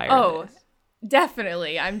inspired this.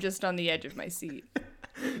 Definitely. I'm just on the edge of my seat.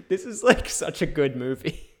 This is such a good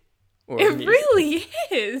movie. It really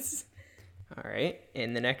is. All right.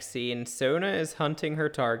 In the next scene, Sona is hunting her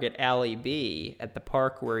target, Allie B, at the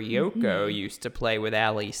park where Yoko used to play with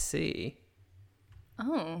Allie C.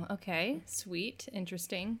 Oh, okay. Sweet.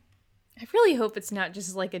 Interesting. I really hope it's not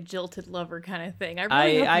just a jilted lover kind of thing.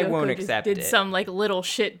 I won't accept it. Did some little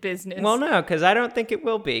shit business. Well, no, because I don't think it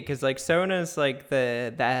will be. Because Sona's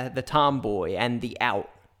the tomboy and the out.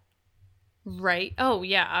 Right. Oh,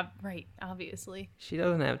 yeah. Right. Obviously. She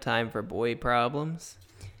doesn't have time for boy problems.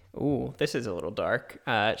 Ooh, this is a little dark.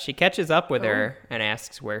 She catches up with her and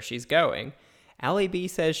asks where she's going. Allie B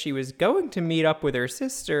says she was going to meet up with her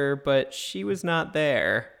sister, but she was not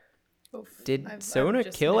there. Oof. Did Sona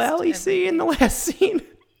kill Allie C in the last scene?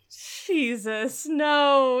 Jesus,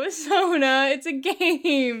 no, Sona, it's a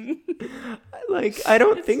game. Like, I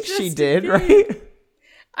don't It's think she just a did, game. right?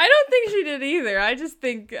 I don't think she did either. I just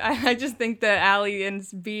think that Allie and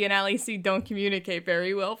B and Allie C don't communicate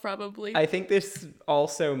very well, probably. I think this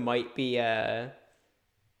also might be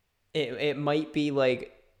it might be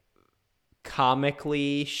like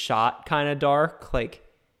comically shot kind of dark, like,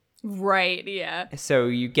 Right, yeah. so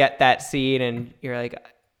you get that scene and you're like,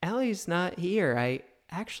 Allie's not here. I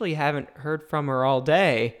actually haven't heard from her all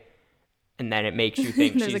day. And then it makes you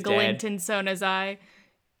think There's she's a glint dead. in Sona's eye.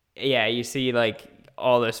 Yeah, you see like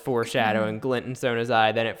all this foreshadowing glint in Sona's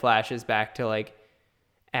eye. Then it flashes back to like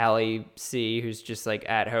Allie C, who's just like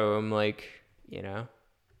at home, like, you know,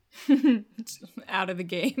 Out of the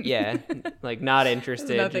game. yeah, like not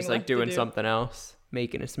interested, Nothing just like left to doing do. something else,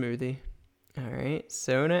 making a smoothie. All right,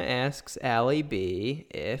 Sona asks Allie B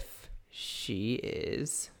if she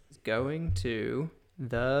is going to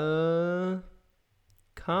the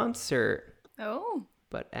concert, Oh.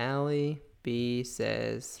 but Allie B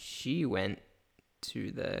says she went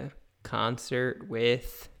to the concert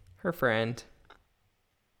with her friend.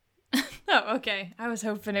 Oh, okay. I was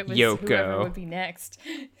hoping it was Yoko. whoever would be next.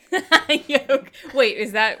 Yoko. Wait,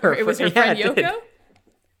 is that it was her Yeah, friend it did. Yoko?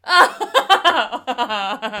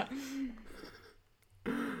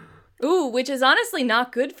 Ooh, which is honestly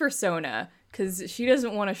not good for Sona, because she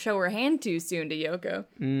doesn't want to show her hand too soon to Yoko.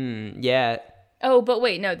 Yeah, Oh, but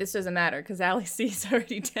wait, no, this doesn't matter, because Allie C is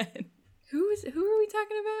already dead. Who are we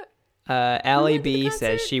talking about? Allie went to the B says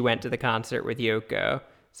concert? she went to the concert with Yoko,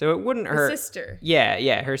 so it wouldn't The hurt. sister.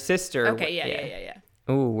 Yeah, her sister. Okay, yeah.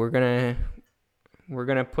 Oh, we're gonna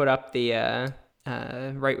put up the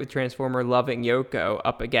right with Transformer loving Yoko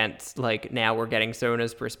up against, like, now we're getting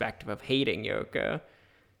Sona's perspective of hating Yoko.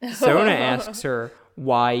 Sona asks her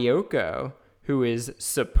why Yoko, who is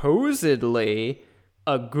supposedly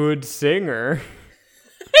a good singer.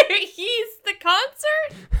 He's the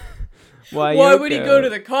concert? Why would he Yoko? go to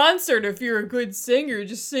the concert if you're a good singer?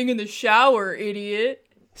 Just sing in the shower, idiot.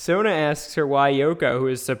 Sona asks her why Yoko, who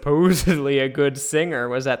is supposedly a good singer,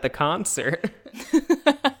 was at the concert.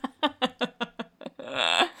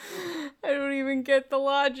 I don't even get the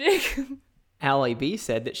logic. Allie B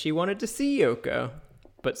said that she wanted to see Yoko,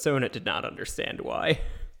 but Sona did not understand why.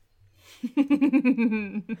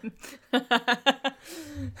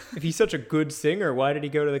 If he's such a good singer, why did he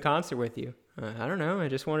go to the concert with you? I don't know. I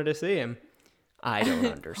just wanted to see him. I don't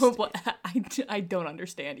understand. What? I don't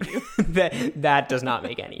understand you. that does not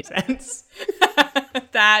make any sense.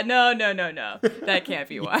 No. That can't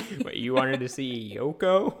be why. Wait, you wanted to see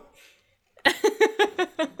Yoko?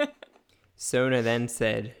 Sona then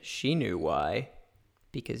said she knew why.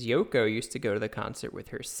 Because Yoko used to go to the concert with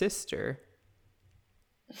her sister.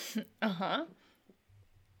 Uh-huh.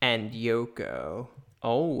 And Yoko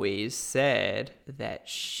always said that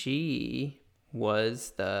she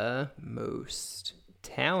was the most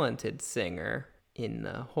talented singer in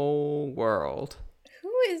the whole world.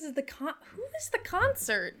 Who is the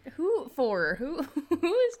concert? Who for? Who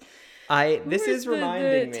is This is the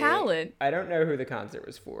reminding me. talent? I don't know who the concert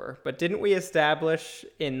was for, but didn't we establish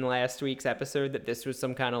in last week's episode that this was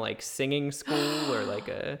some kind of like singing school or like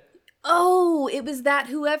a? Oh, it was that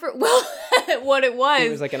whoever. Well, what it was. It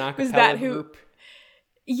was like an a was cappella that who? group.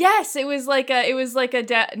 Yes, it was like a. It was like a.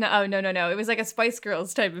 No. It was like a Spice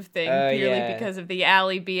Girls type of thing, purely Yeah. because of the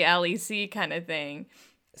Allie B, Allie C kind of thing.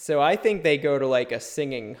 So I think they go to like a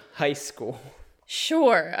singing high school,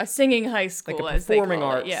 Sure, a singing high school, like a as they performing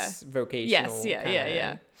call arts it. Yeah. vocational. Yes.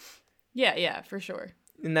 kinda- Yeah, for sure.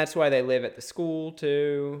 And that's why they live at the school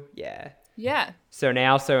too. Yeah. Yeah. So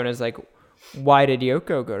now Sona's like, why did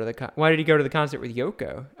Yoko go to why did he go to the concert with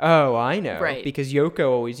Yoko? Oh, I know. Right. Because Yoko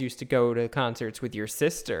always used to go to concerts with your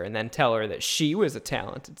sister and then tell her that she was a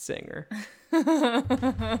talented singer.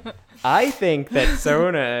 I think that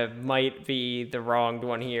Sona might be the wronged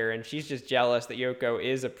one here, and she's just jealous that Yoko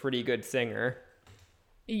is a pretty good singer,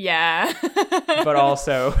 Yeah. but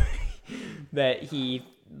also that he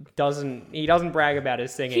doesn't brag about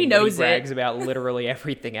his singing. He but knows he brags it. about literally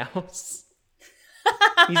everything else.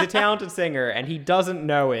 He's a talented singer, and he doesn't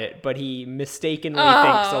know it, but he mistakenly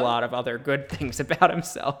thinks a lot of other good things about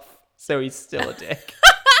himself. So he's still a dick.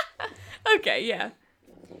 Okay, yeah.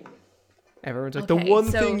 Everyone's like, Okay, the one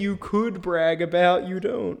so- thing you could brag about, you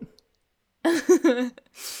don't.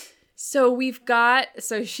 So we've got.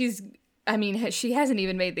 So she's. I mean, she hasn't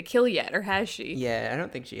even made the kill yet, or has she? Yeah, I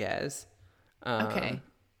don't think she has. Okay.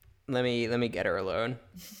 Let me get her alone.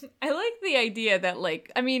 I like the idea that,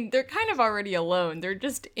 like, I mean, they're kind of already alone. They're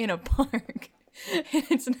just in a park.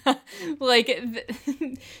 It's not like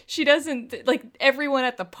she doesn't like everyone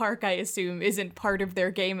at the park, I assume, isn't part of their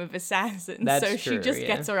game of assassins. That's so true, she just yeah.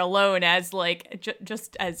 gets her alone as like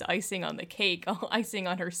just as icing on the cake, icing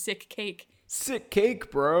on her sick cake. Sick cake,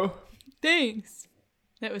 bro. Thanks.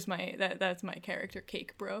 That was that's my character,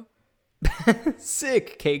 Cake Bro.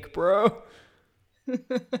 Sick cake, bro.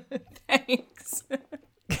 Thanks.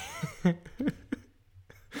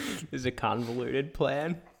 Is a convoluted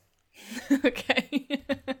plan. Okay.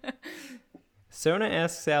 Sona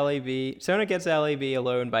gets Allie B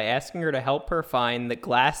alone by asking her to help her find the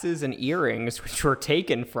glasses and earrings which were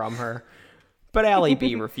taken from her. But Allie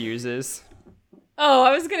B refuses. Oh,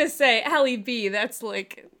 I was gonna say, Allie B, that's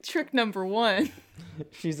like trick number 1.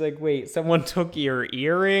 She's like, wait, someone took your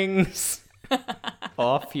earrings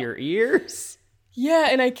off your ears? Yeah,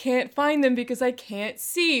 and I can't find them because I can't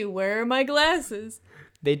see. Where are my glasses?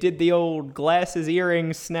 They did the old glasses,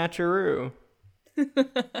 earrings, snatcheroo.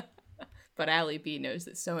 But Allie B knows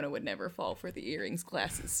that Sona would never fall for the earrings,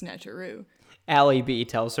 glasses, snatcheroo. Allie B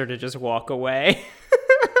tells her to just walk away.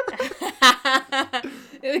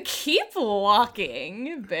 Keep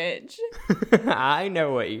walking, bitch. I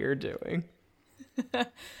know what you're doing.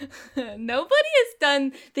 Nobody has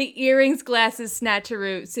done the earrings, glasses,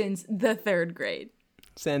 snatcheroo since the 3rd grade.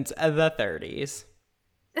 Since the 30s.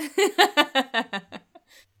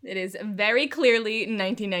 It is very clearly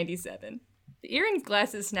 1997. The earrings,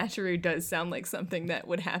 glasses, snatcheroo does sound like something that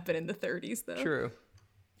would happen in the 30s, though. True.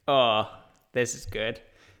 Oh, this is good.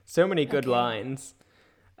 So many good lines.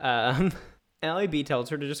 Allie B tells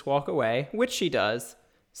her to just walk away, which she does.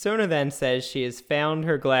 Sona then says she has found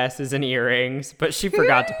her glasses and earrings, but she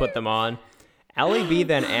forgot to put them on. Allie B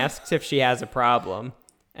then asks if she has a problem,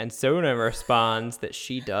 and Sona responds that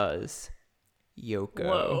she does.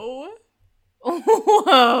 Yoko.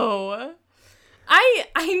 Whoa. I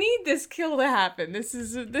need this kill to happen. This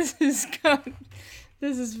is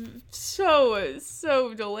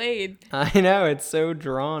so delayed. I know, it's so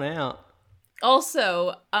drawn out.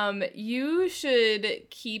 Also, you should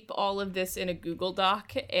keep all of this in a Google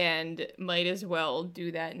Doc and might as well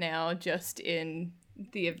do that now just in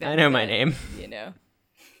the event. I know my name. You know.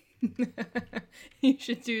 You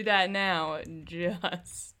should do that now,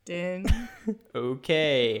 Justin.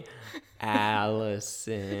 Okay,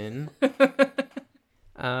 Allison.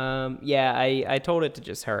 Yeah, I told it to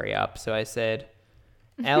just hurry up, so I said,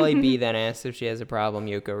 Allie B then asks if she has a problem.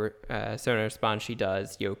 Sona responds she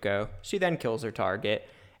does. Yoko. She then kills her target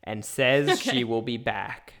and says she will be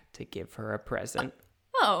back to give her a present.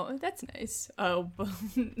 Oh, that's nice. Oh, but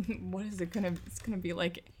what is it gonna? It's gonna be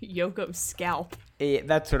like Yoko's scalp.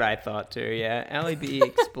 That's what I thought too. Yeah, Allie B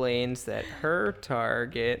explains that her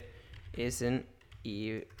target isn't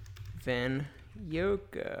even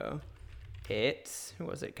Yoko. It's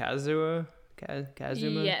Kazuo?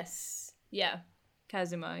 Kazuma? Yes. Yeah.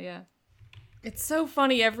 Kazuma. Yeah. It's so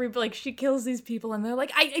funny. She kills these people and they're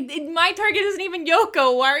like, my target isn't even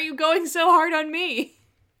Yoko. Why are you going so hard on me?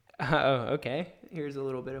 Oh, okay. Here's a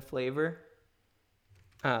little bit of flavor.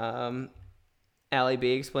 Allie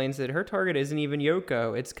B explains that her target isn't even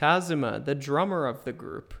Yoko. It's Kazuma, the drummer of the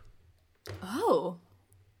group. Oh.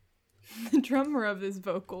 The drummer of this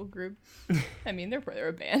vocal group. I mean, they're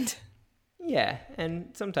a band. Yeah, and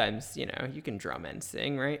sometimes, you can drum and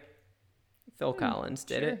sing, right? Phil Collins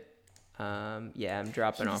did it. Yeah, I'm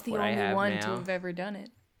dropping off what I have now. He's the only one to have ever done it.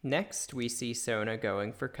 Next, we see Sona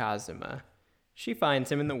going for Kazuma. She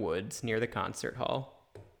finds him in the woods near the concert hall.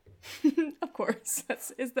 Of course.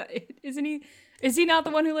 Is he not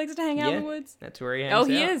the one who likes to hang out in the woods? That's where he hangs out. Oh,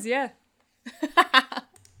 he is, yeah.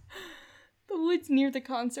 The woods near the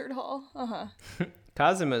concert hall. Uh-huh.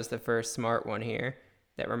 Kazuma's the first smart one here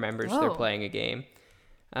that remembers they're playing a game.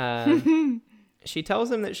 She tells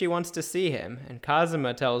him that she wants to see him, and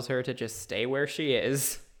Kazuma tells her to just stay where she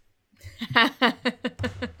is.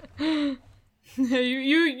 You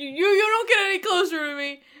don't get any closer to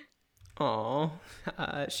me. Aw.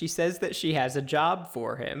 She says that she has a job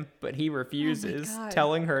for him, but he refuses,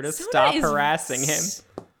 telling her to Sona stop harassing him.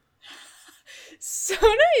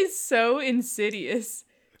 Sona is so insidious.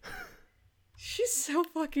 She's so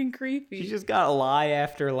fucking creepy. She just got lie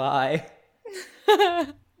after lie.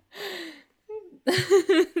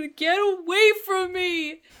 Get away from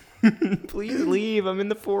me! Please leave. I'm in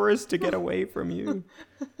the forest to get away from you.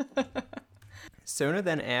 Sona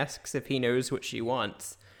then asks if he knows what she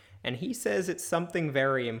wants, and he says it's something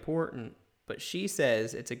very important, but she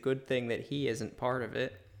says it's a good thing that he isn't part of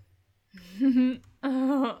it.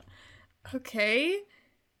 Okay.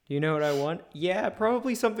 You know what I want? Yeah,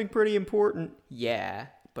 probably something pretty important. Yeah,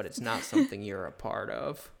 but it's not something you're a part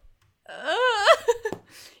of.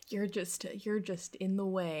 You're just in the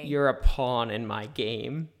way. You're a pawn in my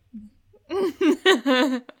game.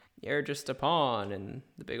 You're just a pawn in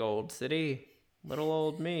the big old city. Little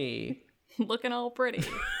old me. Looking all pretty.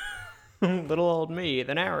 Little old me,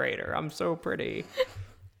 the narrator. I'm so pretty.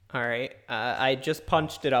 All right. I just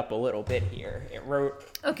punched it up a little bit here. It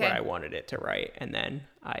wrote what I wanted it to write, and then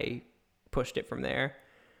I pushed it from there.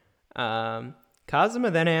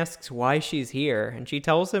 Kazuma then asks why she's here, and she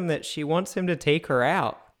tells him that she wants him to take her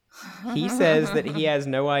out. He says that he has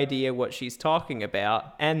no idea what she's talking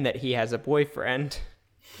about, and that he has a boyfriend.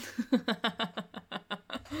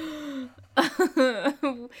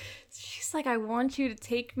 She's like, I want you to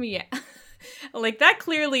take me out. Like, that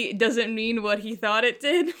clearly doesn't mean what he thought it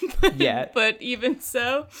did. But even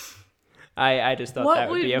so. I just thought that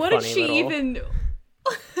would be a funny little...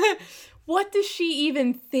 What does she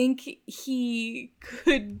even think he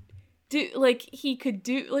could do? Like,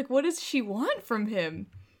 what does she want from him?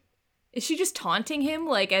 Is she just taunting him,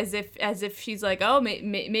 like, as if she's like, oh,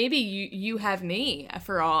 maybe you have me,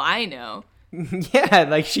 for all I know? Yeah,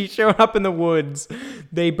 like, she's showing up in the woods.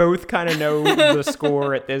 They both kind of know the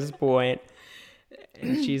score at this point.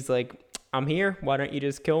 And she's like, I'm here. Why don't you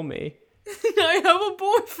just kill me? I have a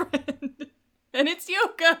boyfriend. And it's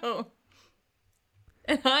Yoko.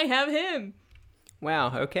 And I have him.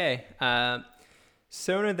 Wow, okay.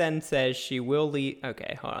 Sona then says she will leave...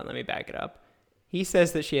 Okay, hold on, let me back it up. He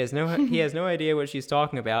says that he has no idea what she's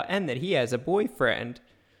talking about, and that he has a boyfriend.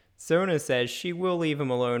 Sona says she will leave him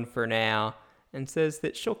alone for now, and says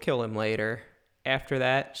that she'll kill him later. After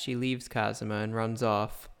that, she leaves Kazuma and runs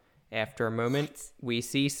off. After a moment, we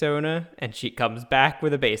see Sona, and she comes back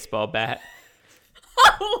with a baseball bat.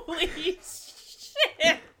 Holy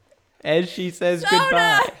shit! As she says Sona!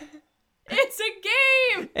 Goodbye. It's a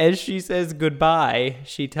game! As she says goodbye,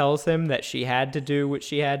 she tells him that she had to do what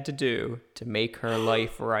she had to do to make her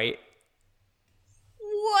life right.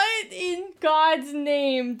 What in God's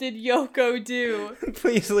name did Yoko do?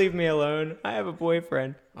 Please leave me alone. I have a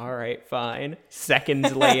boyfriend. All right, fine.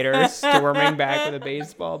 Seconds later, storming back with a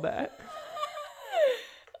baseball bat.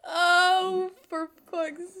 Oh, for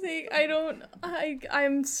fuck's sake. I'm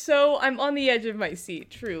on the edge of my seat,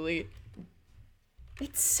 truly.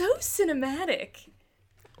 It's so cinematic.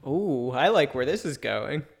 Ooh, I like where this is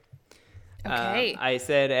going. Okay. I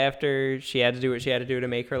said after she had to do what she had to do to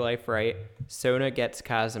make her life right, Sona gets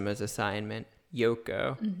Kazuma's assignment,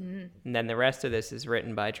 Yoko. Mm-hmm. And then the rest of this is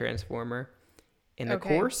written by Transformer. In the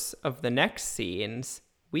course of the next scenes,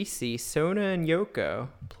 we see Sona and Yoko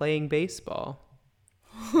playing baseball.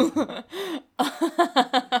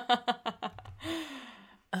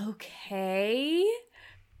 Okay.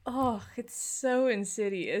 Oh, it's so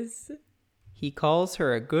insidious. He calls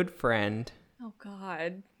her a good friend. Oh,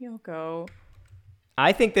 God. Yoko.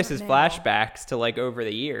 I think this is flashbacks to, like, over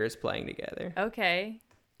the years playing together. Okay.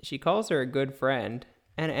 She calls her a good friend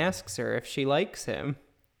and asks her if she likes him.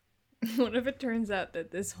 What if it turns out that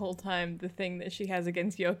this whole time the thing that she has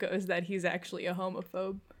against Yoko is that he's actually a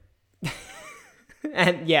homophobe?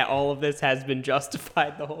 And yeah, all of this has been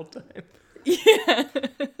justified the whole time. Yeah.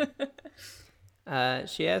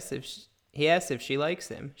 He asks if she likes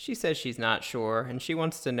him. She says she's not sure, and she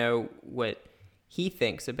wants to know what he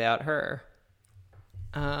thinks about her.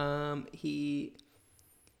 He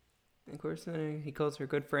calls her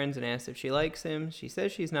good friends and asks if she likes him. She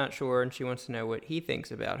says she's not sure, and she wants to know what he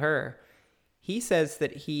thinks about her. He says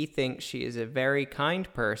that he thinks she is a very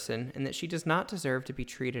kind person, and that she does not deserve to be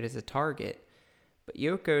treated as a target. But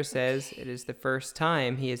Yoko says it is the first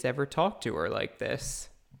time he has ever talked to her like this.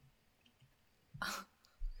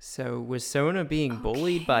 So was Sona being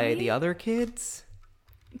bullied by the other kids?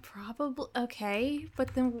 Probably. Okay.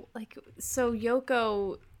 But then, like, so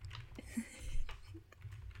Yoko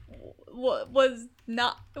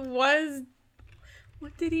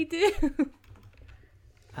what did he do?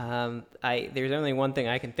 There's only one thing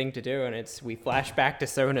I can think to do, and it's we flash back to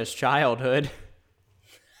Sona's childhood.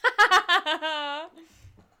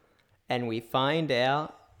 And we find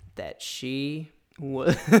out that she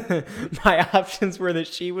was... My options were that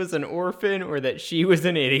she was an orphan or that she was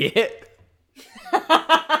an idiot.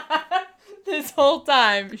 This whole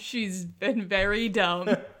time, she's been very dumb.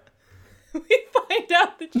 We find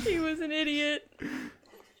out that she was an idiot in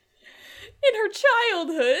her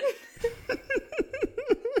childhood.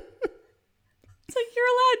 It's like, you're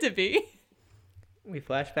allowed to be. We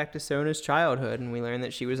flash back to Sona's childhood, and we learn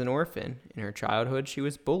that she was an orphan. In her childhood, she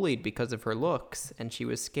was bullied because of her looks, and she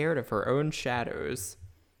was scared of her own shadows.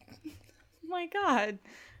 Oh my God.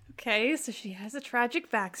 Okay, so she has a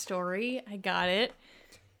tragic backstory. I got it.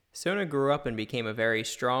 Sona grew up and became a very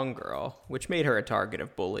strong girl, which made her a target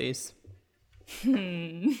of bullies.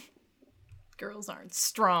 Girls aren't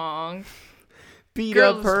strong. Beat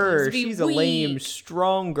Girls up her. supposed to be She's a lame, weak.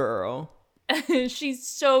 strong girl. She's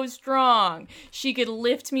so strong. She could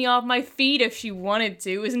lift me off my feet if she wanted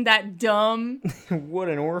to. Isn't that dumb? What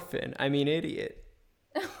an orphan. I mean, idiot.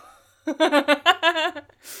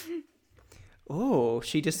 Oh,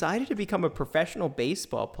 she decided to become a professional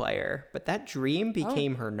baseball player, but that dream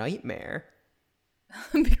became her nightmare.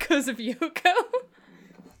 Because of Yoko?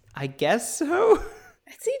 I guess so.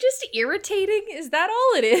 Is he just irritating? Is that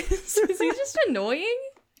all it is? Is he just annoying?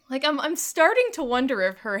 Like, I'm starting to wonder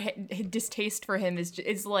if her distaste for him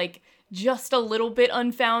is like just a little bit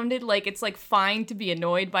unfounded. Like, it's like fine to be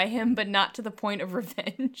annoyed by him, but not to the point of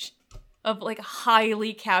revenge. Of like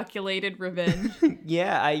highly calculated revenge.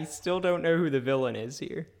 Yeah, I still don't know who the villain is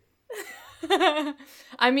here.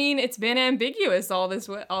 I mean, it's been ambiguous all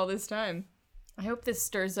this time. I hope this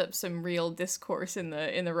stirs up some real discourse in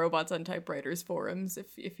the Robots on Typewriters forums.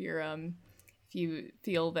 If you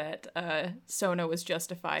feel that Sona was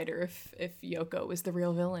justified, or if Yoko was the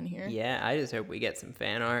real villain here. Yeah, I just hope we get some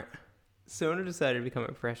fan art. Sona decided to become a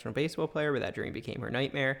professional baseball player, but that dream became her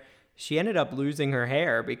nightmare. She ended up losing her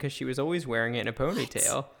hair because she was always wearing it in a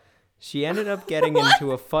ponytail. What? She ended up getting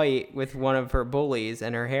into a fight with one of her bullies,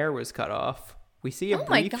 and her hair was cut off. We see a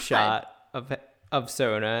brief shot of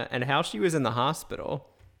Sona and how she was in the hospital.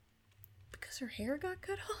 Because her hair got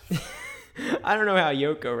cut off? I don't know how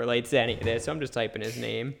Yoko relates to any of this, so I'm just typing his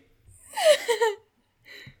name.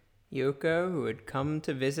 Yoko, who had come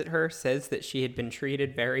to visit her, says that she had been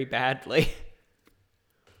treated very badly.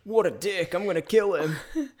 What a dick, I'm gonna kill him.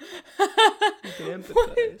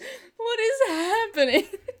 What is happening?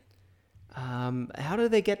 How do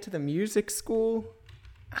they get to the music school?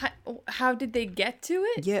 How did they get to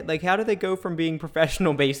it? Yeah, like how do they go from being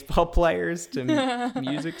professional baseball players to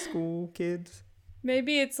music school kids?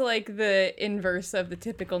 Maybe it's like the inverse of the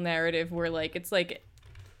typical narrative where like it's like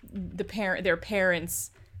their parents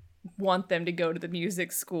want them to go to the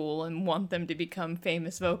music school and want them to become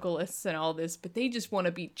famous vocalists and all this, but they just want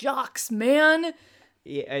to be jocks, man.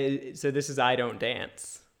 Yeah, so this is I Don't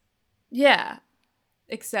Dance. Yeah.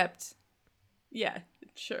 Except, yeah,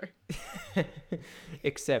 sure.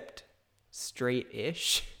 Except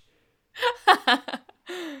straight-ish.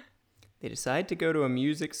 They decide to go to a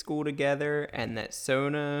music school together, and that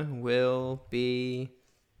Sona will be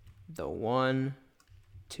the one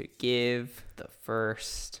to give the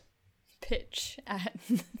first pitch at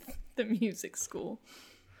the music school.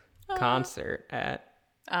 Concert at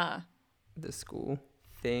the school.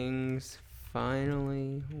 Things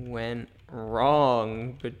finally went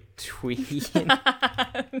wrong between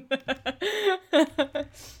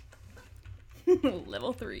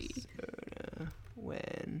Level 3. Sona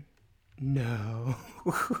when no.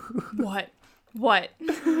 What? What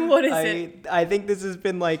is it? I think this has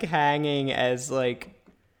been like hanging as like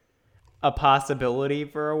a possibility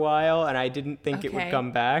for a while, and I didn't think it would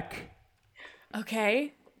come back.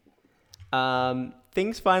 Okay.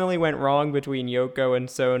 Things finally went wrong between Yoko and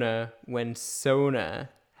Sona when Sona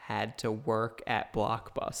had to work at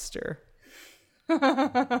Blockbuster.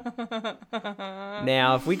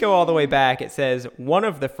 Now, if we go all the way back, it says one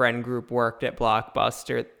of the friend group worked at the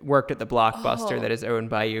Blockbuster that is owned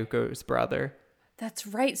by Yoko's brother. That's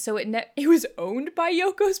right. So it was owned by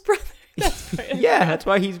Yoko's brother. That's right. Yeah, that's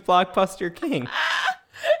why he's Blockbuster King.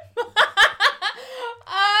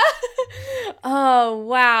 Oh,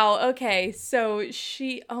 wow. Okay. So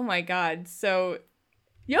oh my God. So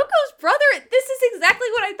Yoko's brother, this is exactly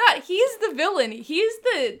what I thought. He's the villain. He's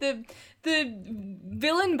the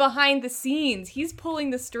villain behind the scenes. He's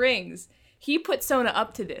pulling the strings. He put Sona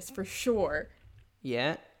up to this for sure.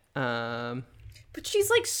 Yeah. But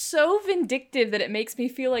she's like so vindictive that it makes me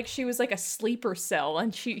feel like she was like a sleeper cell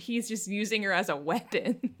and he's just using her as a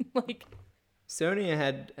weapon. Like Sona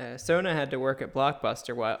had to work at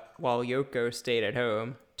Blockbuster while Yoko stayed at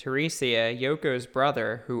home. Teresia, Yoko's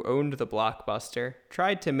brother, who owned the Blockbuster,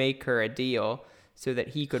 tried to make her a deal so that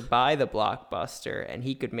he could buy the Blockbuster and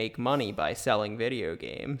he could make money by selling video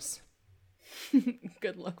games.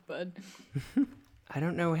 Good luck, bud. I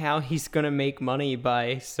don't know how he's gonna make money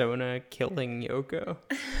by Sona killing Yoko.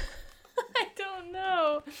 I don't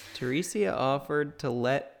know. Teresia offered to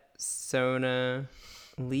let Sona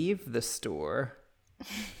leave the store.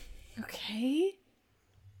 Okay.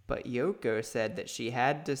 But Yoko said that she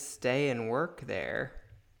had to stay and work there.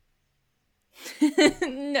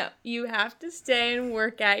 No, you have to stay and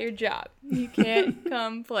work at your job. You can't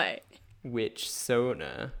come play. Which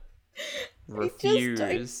Sona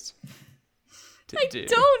refused to do. I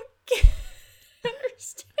don't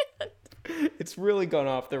understand. It's really gone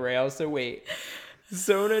off the rails, so wait.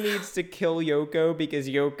 Sona needs to kill Yoko because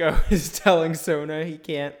Yoko is telling Sona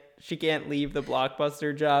she can't leave the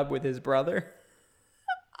Blockbuster job with his brother.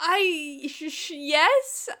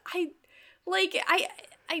 Yes.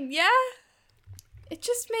 Yeah. It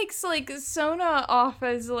just makes, like, Sona off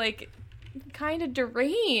as, like, kind of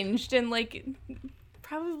deranged and, like,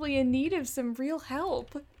 probably in need of some real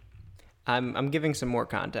help. I'm giving some more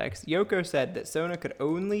context. Yoko said that Sona could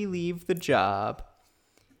only leave the job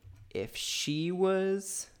if she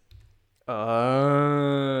was...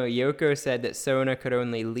 Yoko said that Sona could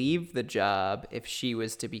only leave the job if she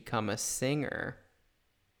was to become a singer.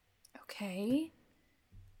 Okay.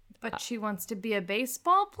 But she wants to be a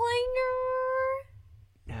baseball player?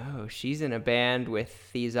 No, she's in a band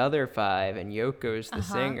with these other 5, and Yoko's the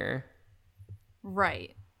singer.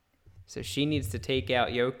 Right. So she needs to take out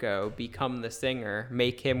Yoko, become the singer,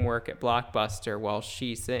 make him work at Blockbuster while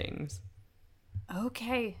she sings.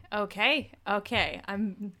 Okay.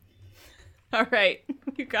 I'm... All right.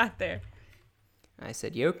 You got there. I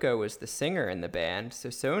said Yoko was the singer in the band, so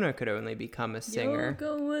Sona could only become a singer.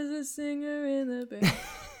 Yoko was a singer in the band.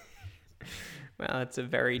 Well, it's a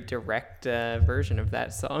very direct version of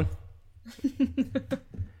that song.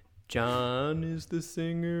 John is the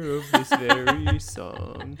singer of this very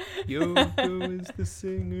song. Yoko is the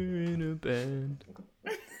singer in a band.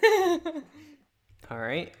 All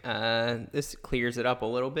right, this clears it up a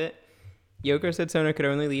little bit. Yoko said Sona could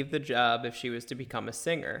only leave the job if she was to become a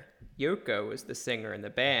singer. Yoko was the singer in the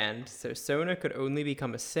band, so Sona could only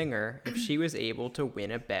become a singer if she was able to win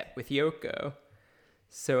a bet with Yoko.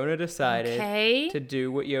 Sona decided to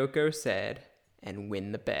do what Yoko said and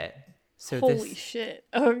win the bet. So Holy shit.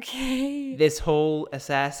 Okay. This whole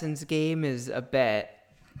Assassin's game is a bet.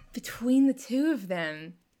 Between the two of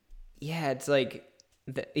them. Yeah, it's like...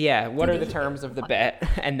 what are the terms of the bet?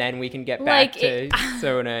 And then we can get back to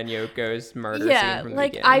Sona and Yoko's murder scene from the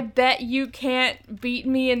beginning. I bet you can't beat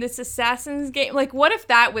me in this Assassin's game. Like, what if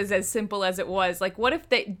that was as simple as it was? Like, what if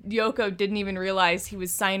Yoko didn't even realize he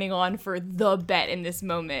was signing on for the bet in this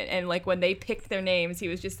moment? And, like, when they picked their names, he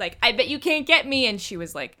was just like, I bet you can't get me. And she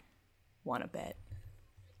was like, want to bet?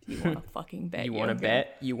 Do you want to fucking bet? You want to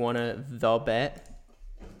bet? You want to the bet?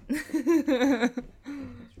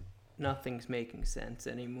 Nothing's making sense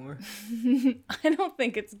anymore. I don't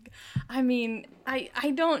think it's... I mean,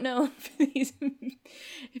 I don't know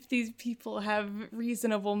if these people have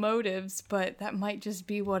reasonable motives, but that might just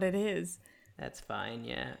be what it is. That's fine,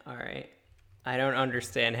 yeah. All right. I don't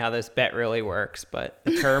understand how this bet really works, but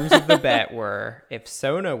the terms of the bet were, if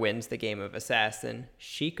Sona wins the game of Assassin,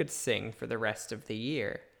 she could sing for the rest of the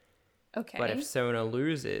year. Okay. But if Sona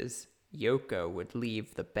loses, Yoko would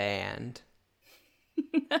leave the band.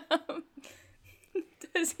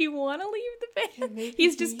 Does he want to leave the band? Yeah,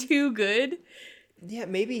 he's just too good. Yeah,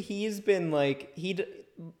 maybe he's been like he.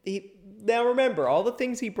 Now remember all the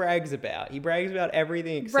things he brags about. He brags about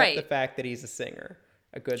everything except the fact that he's a singer,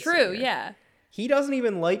 a good singer. True, yeah. He doesn't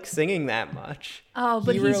even like singing that much. Oh,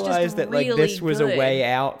 but he he's realized just that really like this was good. A way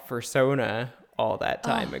out for Sona all that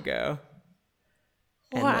time ago.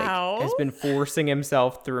 And wow. like has been forcing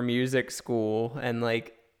himself through music school and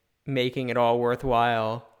like making it all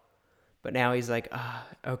worthwhile. But now he's like,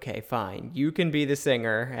 okay, fine. You can be the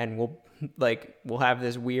singer and we'll have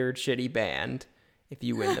this weird shitty band if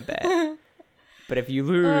you win the bet. But if you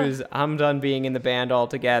lose, I'm done being in the band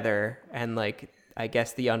altogether. And like I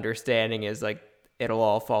guess the understanding is like it'll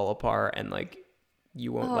all fall apart and like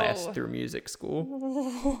you won't last through music school.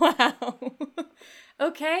 Wow.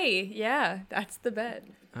 Okay, yeah, that's the bet.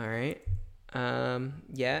 All right.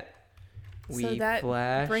 Yeah. We so that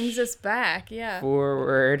flash brings us back, yeah.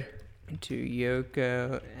 Forward to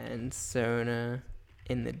Yoko and Sona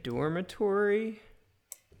in the dormitory.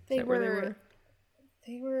 They were,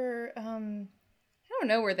 I don't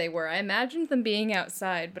know where they were. I imagined them being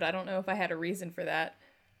outside, but I don't know if I had a reason for that.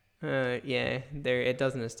 Yeah, it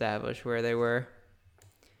doesn't establish where they were.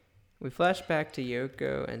 We flash back to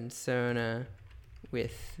Yoko and Sona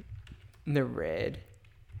with the red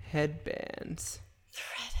headbands. The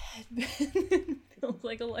red headband. Feels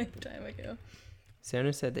like a lifetime ago.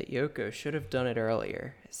 Sona said that Yoko should have done it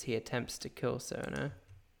earlier as he attempts to kill Sona.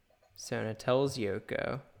 Sona tells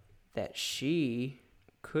Yoko that she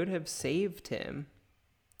could have saved him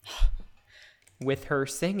with her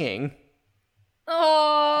singing.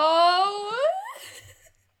 Oh!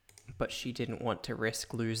 But she didn't want to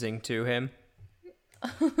risk losing to him.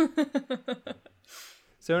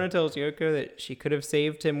 Sona tells Yoko that she could have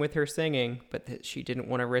saved him with her singing, but that she didn't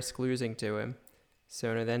want to risk losing to him.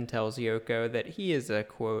 Sona then tells Yoko that he is a,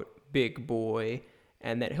 quote, big boy,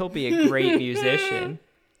 and that he'll be a great musician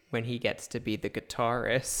when he gets to be the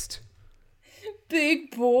guitarist.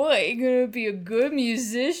 big boy, gonna be a good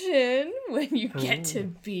musician when you get to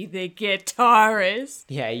be the guitarist.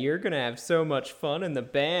 Yeah, you're gonna have so much fun in the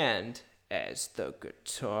band as the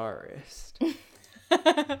guitarist.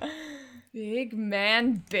 Big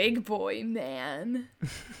man, big boy man.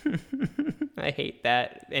 I hate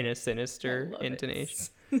that in a sinister intonation.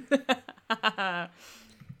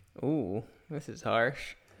 Ooh, this is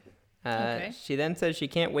harsh. Okay. She then says she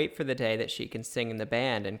can't wait for the day that she can sing in the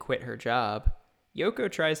band and quit her job.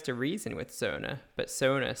 Yoko tries to reason with Sona, but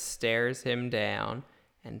Sona stares him down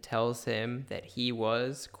and tells him that he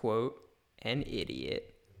was, quote, an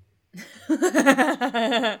idiot.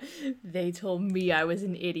 They told me I was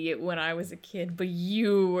an idiot when I was a kid, but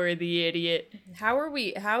you were the idiot. How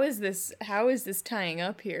is this tying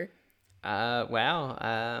up here?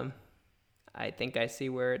 I think I see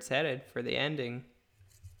where it's headed for the ending.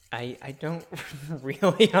 I don't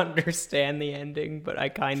really understand the ending, but I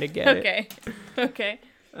kind of get it. Okay.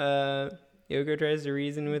 Yoko tries to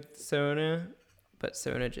reason with Sona, but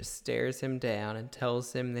Sona just stares him down and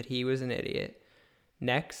tells him that he was an idiot.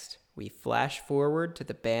 Next, we flash forward to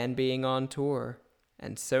the band being on tour,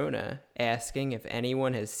 and Sona asking if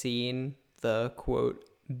anyone has seen the, quote,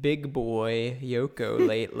 big boy Yoko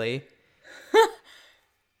lately.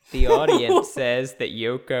 The audience says that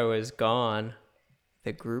Yoko is gone.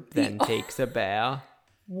 The group then takes a bow.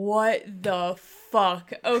 What the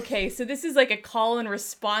fuck? Okay, so this is like a call and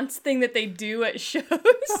response thing that they do at shows.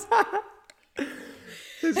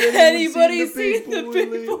 Has Anybody seen the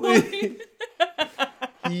big boy?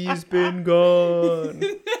 He's been gone.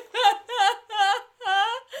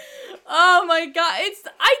 Oh my god,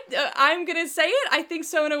 I'm gonna say it. I think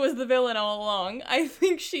Sona was the villain all along. I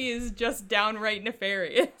think she is just downright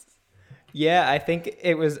nefarious. Yeah, I think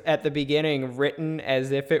it was at the beginning written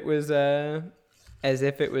as if it was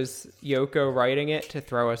Yoko writing it to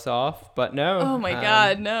throw us off, but no. Oh my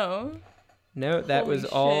god, no. No, that Holy was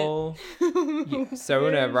shit. all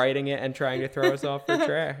Sona writing it and trying to throw us off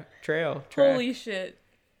her trail. Holy shit.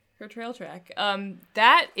 Her trail track.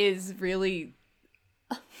 That is really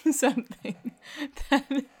something.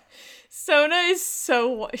 Sona is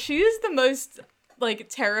she is the most like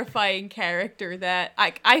terrifying character that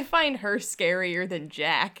I find her scarier than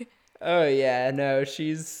Jack. Oh yeah, no,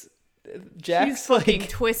 Jack's fucking like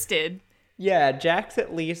twisted. Yeah, Jack's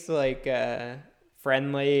at least like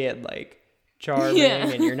friendly and like charming,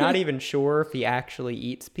 and you're not even sure if he actually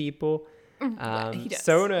eats people. He does.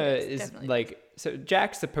 Sona is definitely. like, so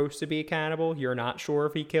Jack's supposed to be a cannibal. You're not sure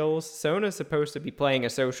if he kills. Sona's supposed to be playing a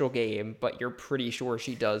social game, but you're pretty sure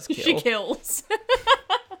she does kill. She kills.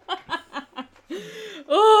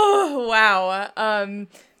 Oh wow.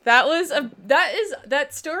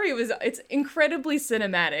 That story it's incredibly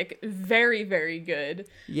cinematic, very, very good.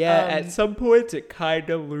 Yeah, at some points it kind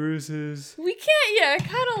of loses. It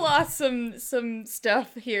kind of lost some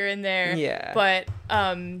stuff here and there. Yeah. But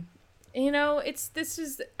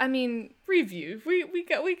review.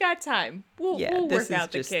 We got time. We'll this work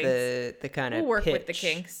out is just the kinks. the kind of We'll work pitch, with the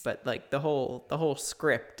kinks. but like the whole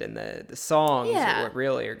script and the songs are what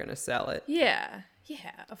really are gonna sell it. Yeah,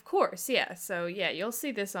 of course. Yeah. So yeah, you'll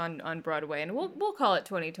see this on Broadway, and we'll call it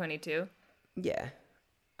 2022. Yeah.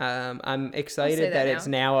 I'm excited that it's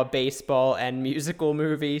now a baseball and musical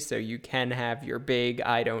movie, so you can have your big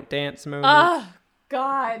I don't dance moment. Oh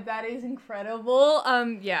God, that is incredible.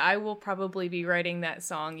 Yeah, I will probably be writing that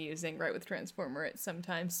song using Right with Transformer at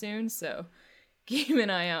sometime soon, so keep an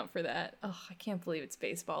eye out for that. Oh, I can't believe it's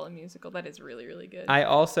baseball and musical. That is really, really good. I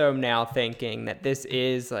also am now thinking that this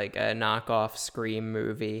is like a knockoff Scream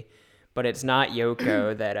movie, but it's not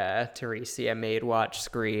Yoko that Teresia made watch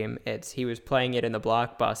Scream. He was playing it in the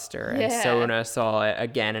Blockbuster, and Sona saw it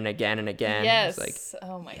again and again and again. Yes. Like,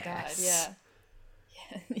 oh my yes. God.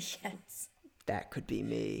 Yeah. Yes. That could be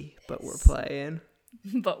me, but we're playing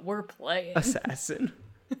But we're playing. Assassin.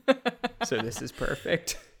 So this is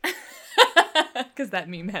perfect. Because that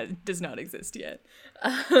meme does not exist yet.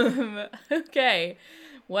 Okay.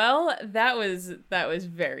 Well, that was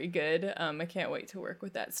very good. I can't wait to work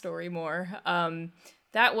with that story more.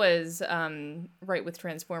 That was Right with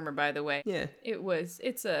Transformer, by the way. Yeah.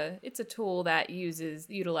 It's a tool that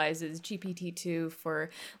utilizes GPT-2 for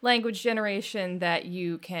language generation that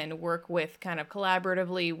you can work with kind of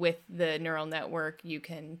collaboratively with the neural network. You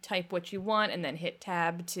can type what you want and then hit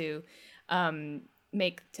tab to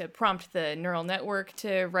prompt the neural network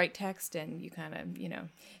to write text, and you kind of,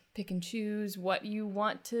 pick and choose what you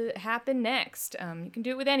want to happen next. You can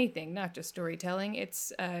do it with anything, not just storytelling.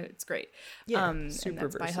 It's great. Yeah, super and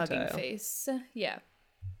that's versatile. By Hugging versatile. Face. Yeah.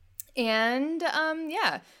 And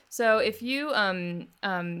yeah, so if you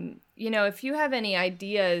if you have any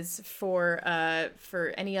ideas for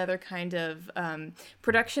any other kind of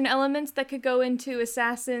production elements that could go into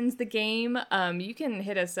Assassins the game, you can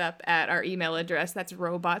hit us up at our email address. That's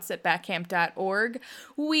robots@backcamp.org.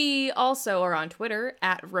 We also are on Twitter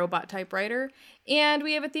at robottypewriter, and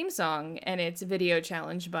we have a theme song, and it's Video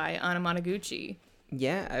Challenge by Anna Monoguchi.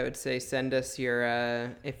 Yeah, I would say send us your,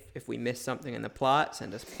 if we miss something in the plot,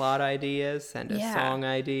 send us plot ideas, send us song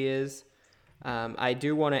ideas. I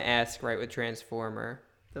do want to ask, right, with Transformer,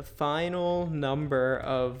 the final number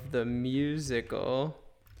of the musical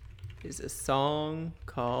is a song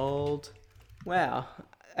called, I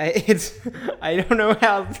don't know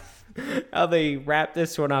how they wrap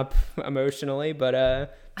this one up emotionally, but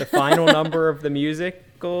the final number of the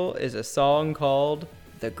musical is a song called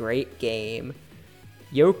The Great Game.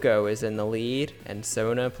 Yoko is in the lead, and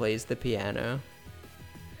Sona plays the piano.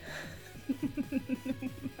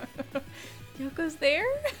 Yoko's there?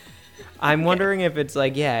 I'm wondering if it's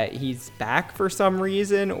like, he's back for some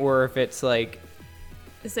reason, or if it's like...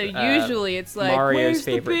 So usually it's like, Mario's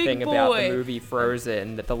favorite big thing boy? about the movie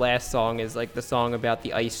Frozen, that the last song is like the song about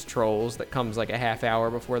the ice trolls that comes like a half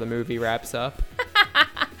hour before the movie wraps up.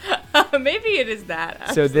 Maybe it is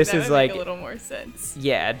that. So this that is would like make a little more sense.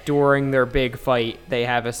 Yeah, during their big fight, they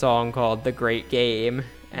have a song called "The Great Game,"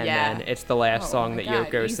 and then it's the last song that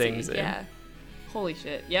Yoko sings in. Yeah. Holy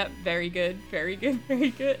shit. Yep. Very good. Very good. Very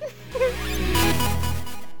good.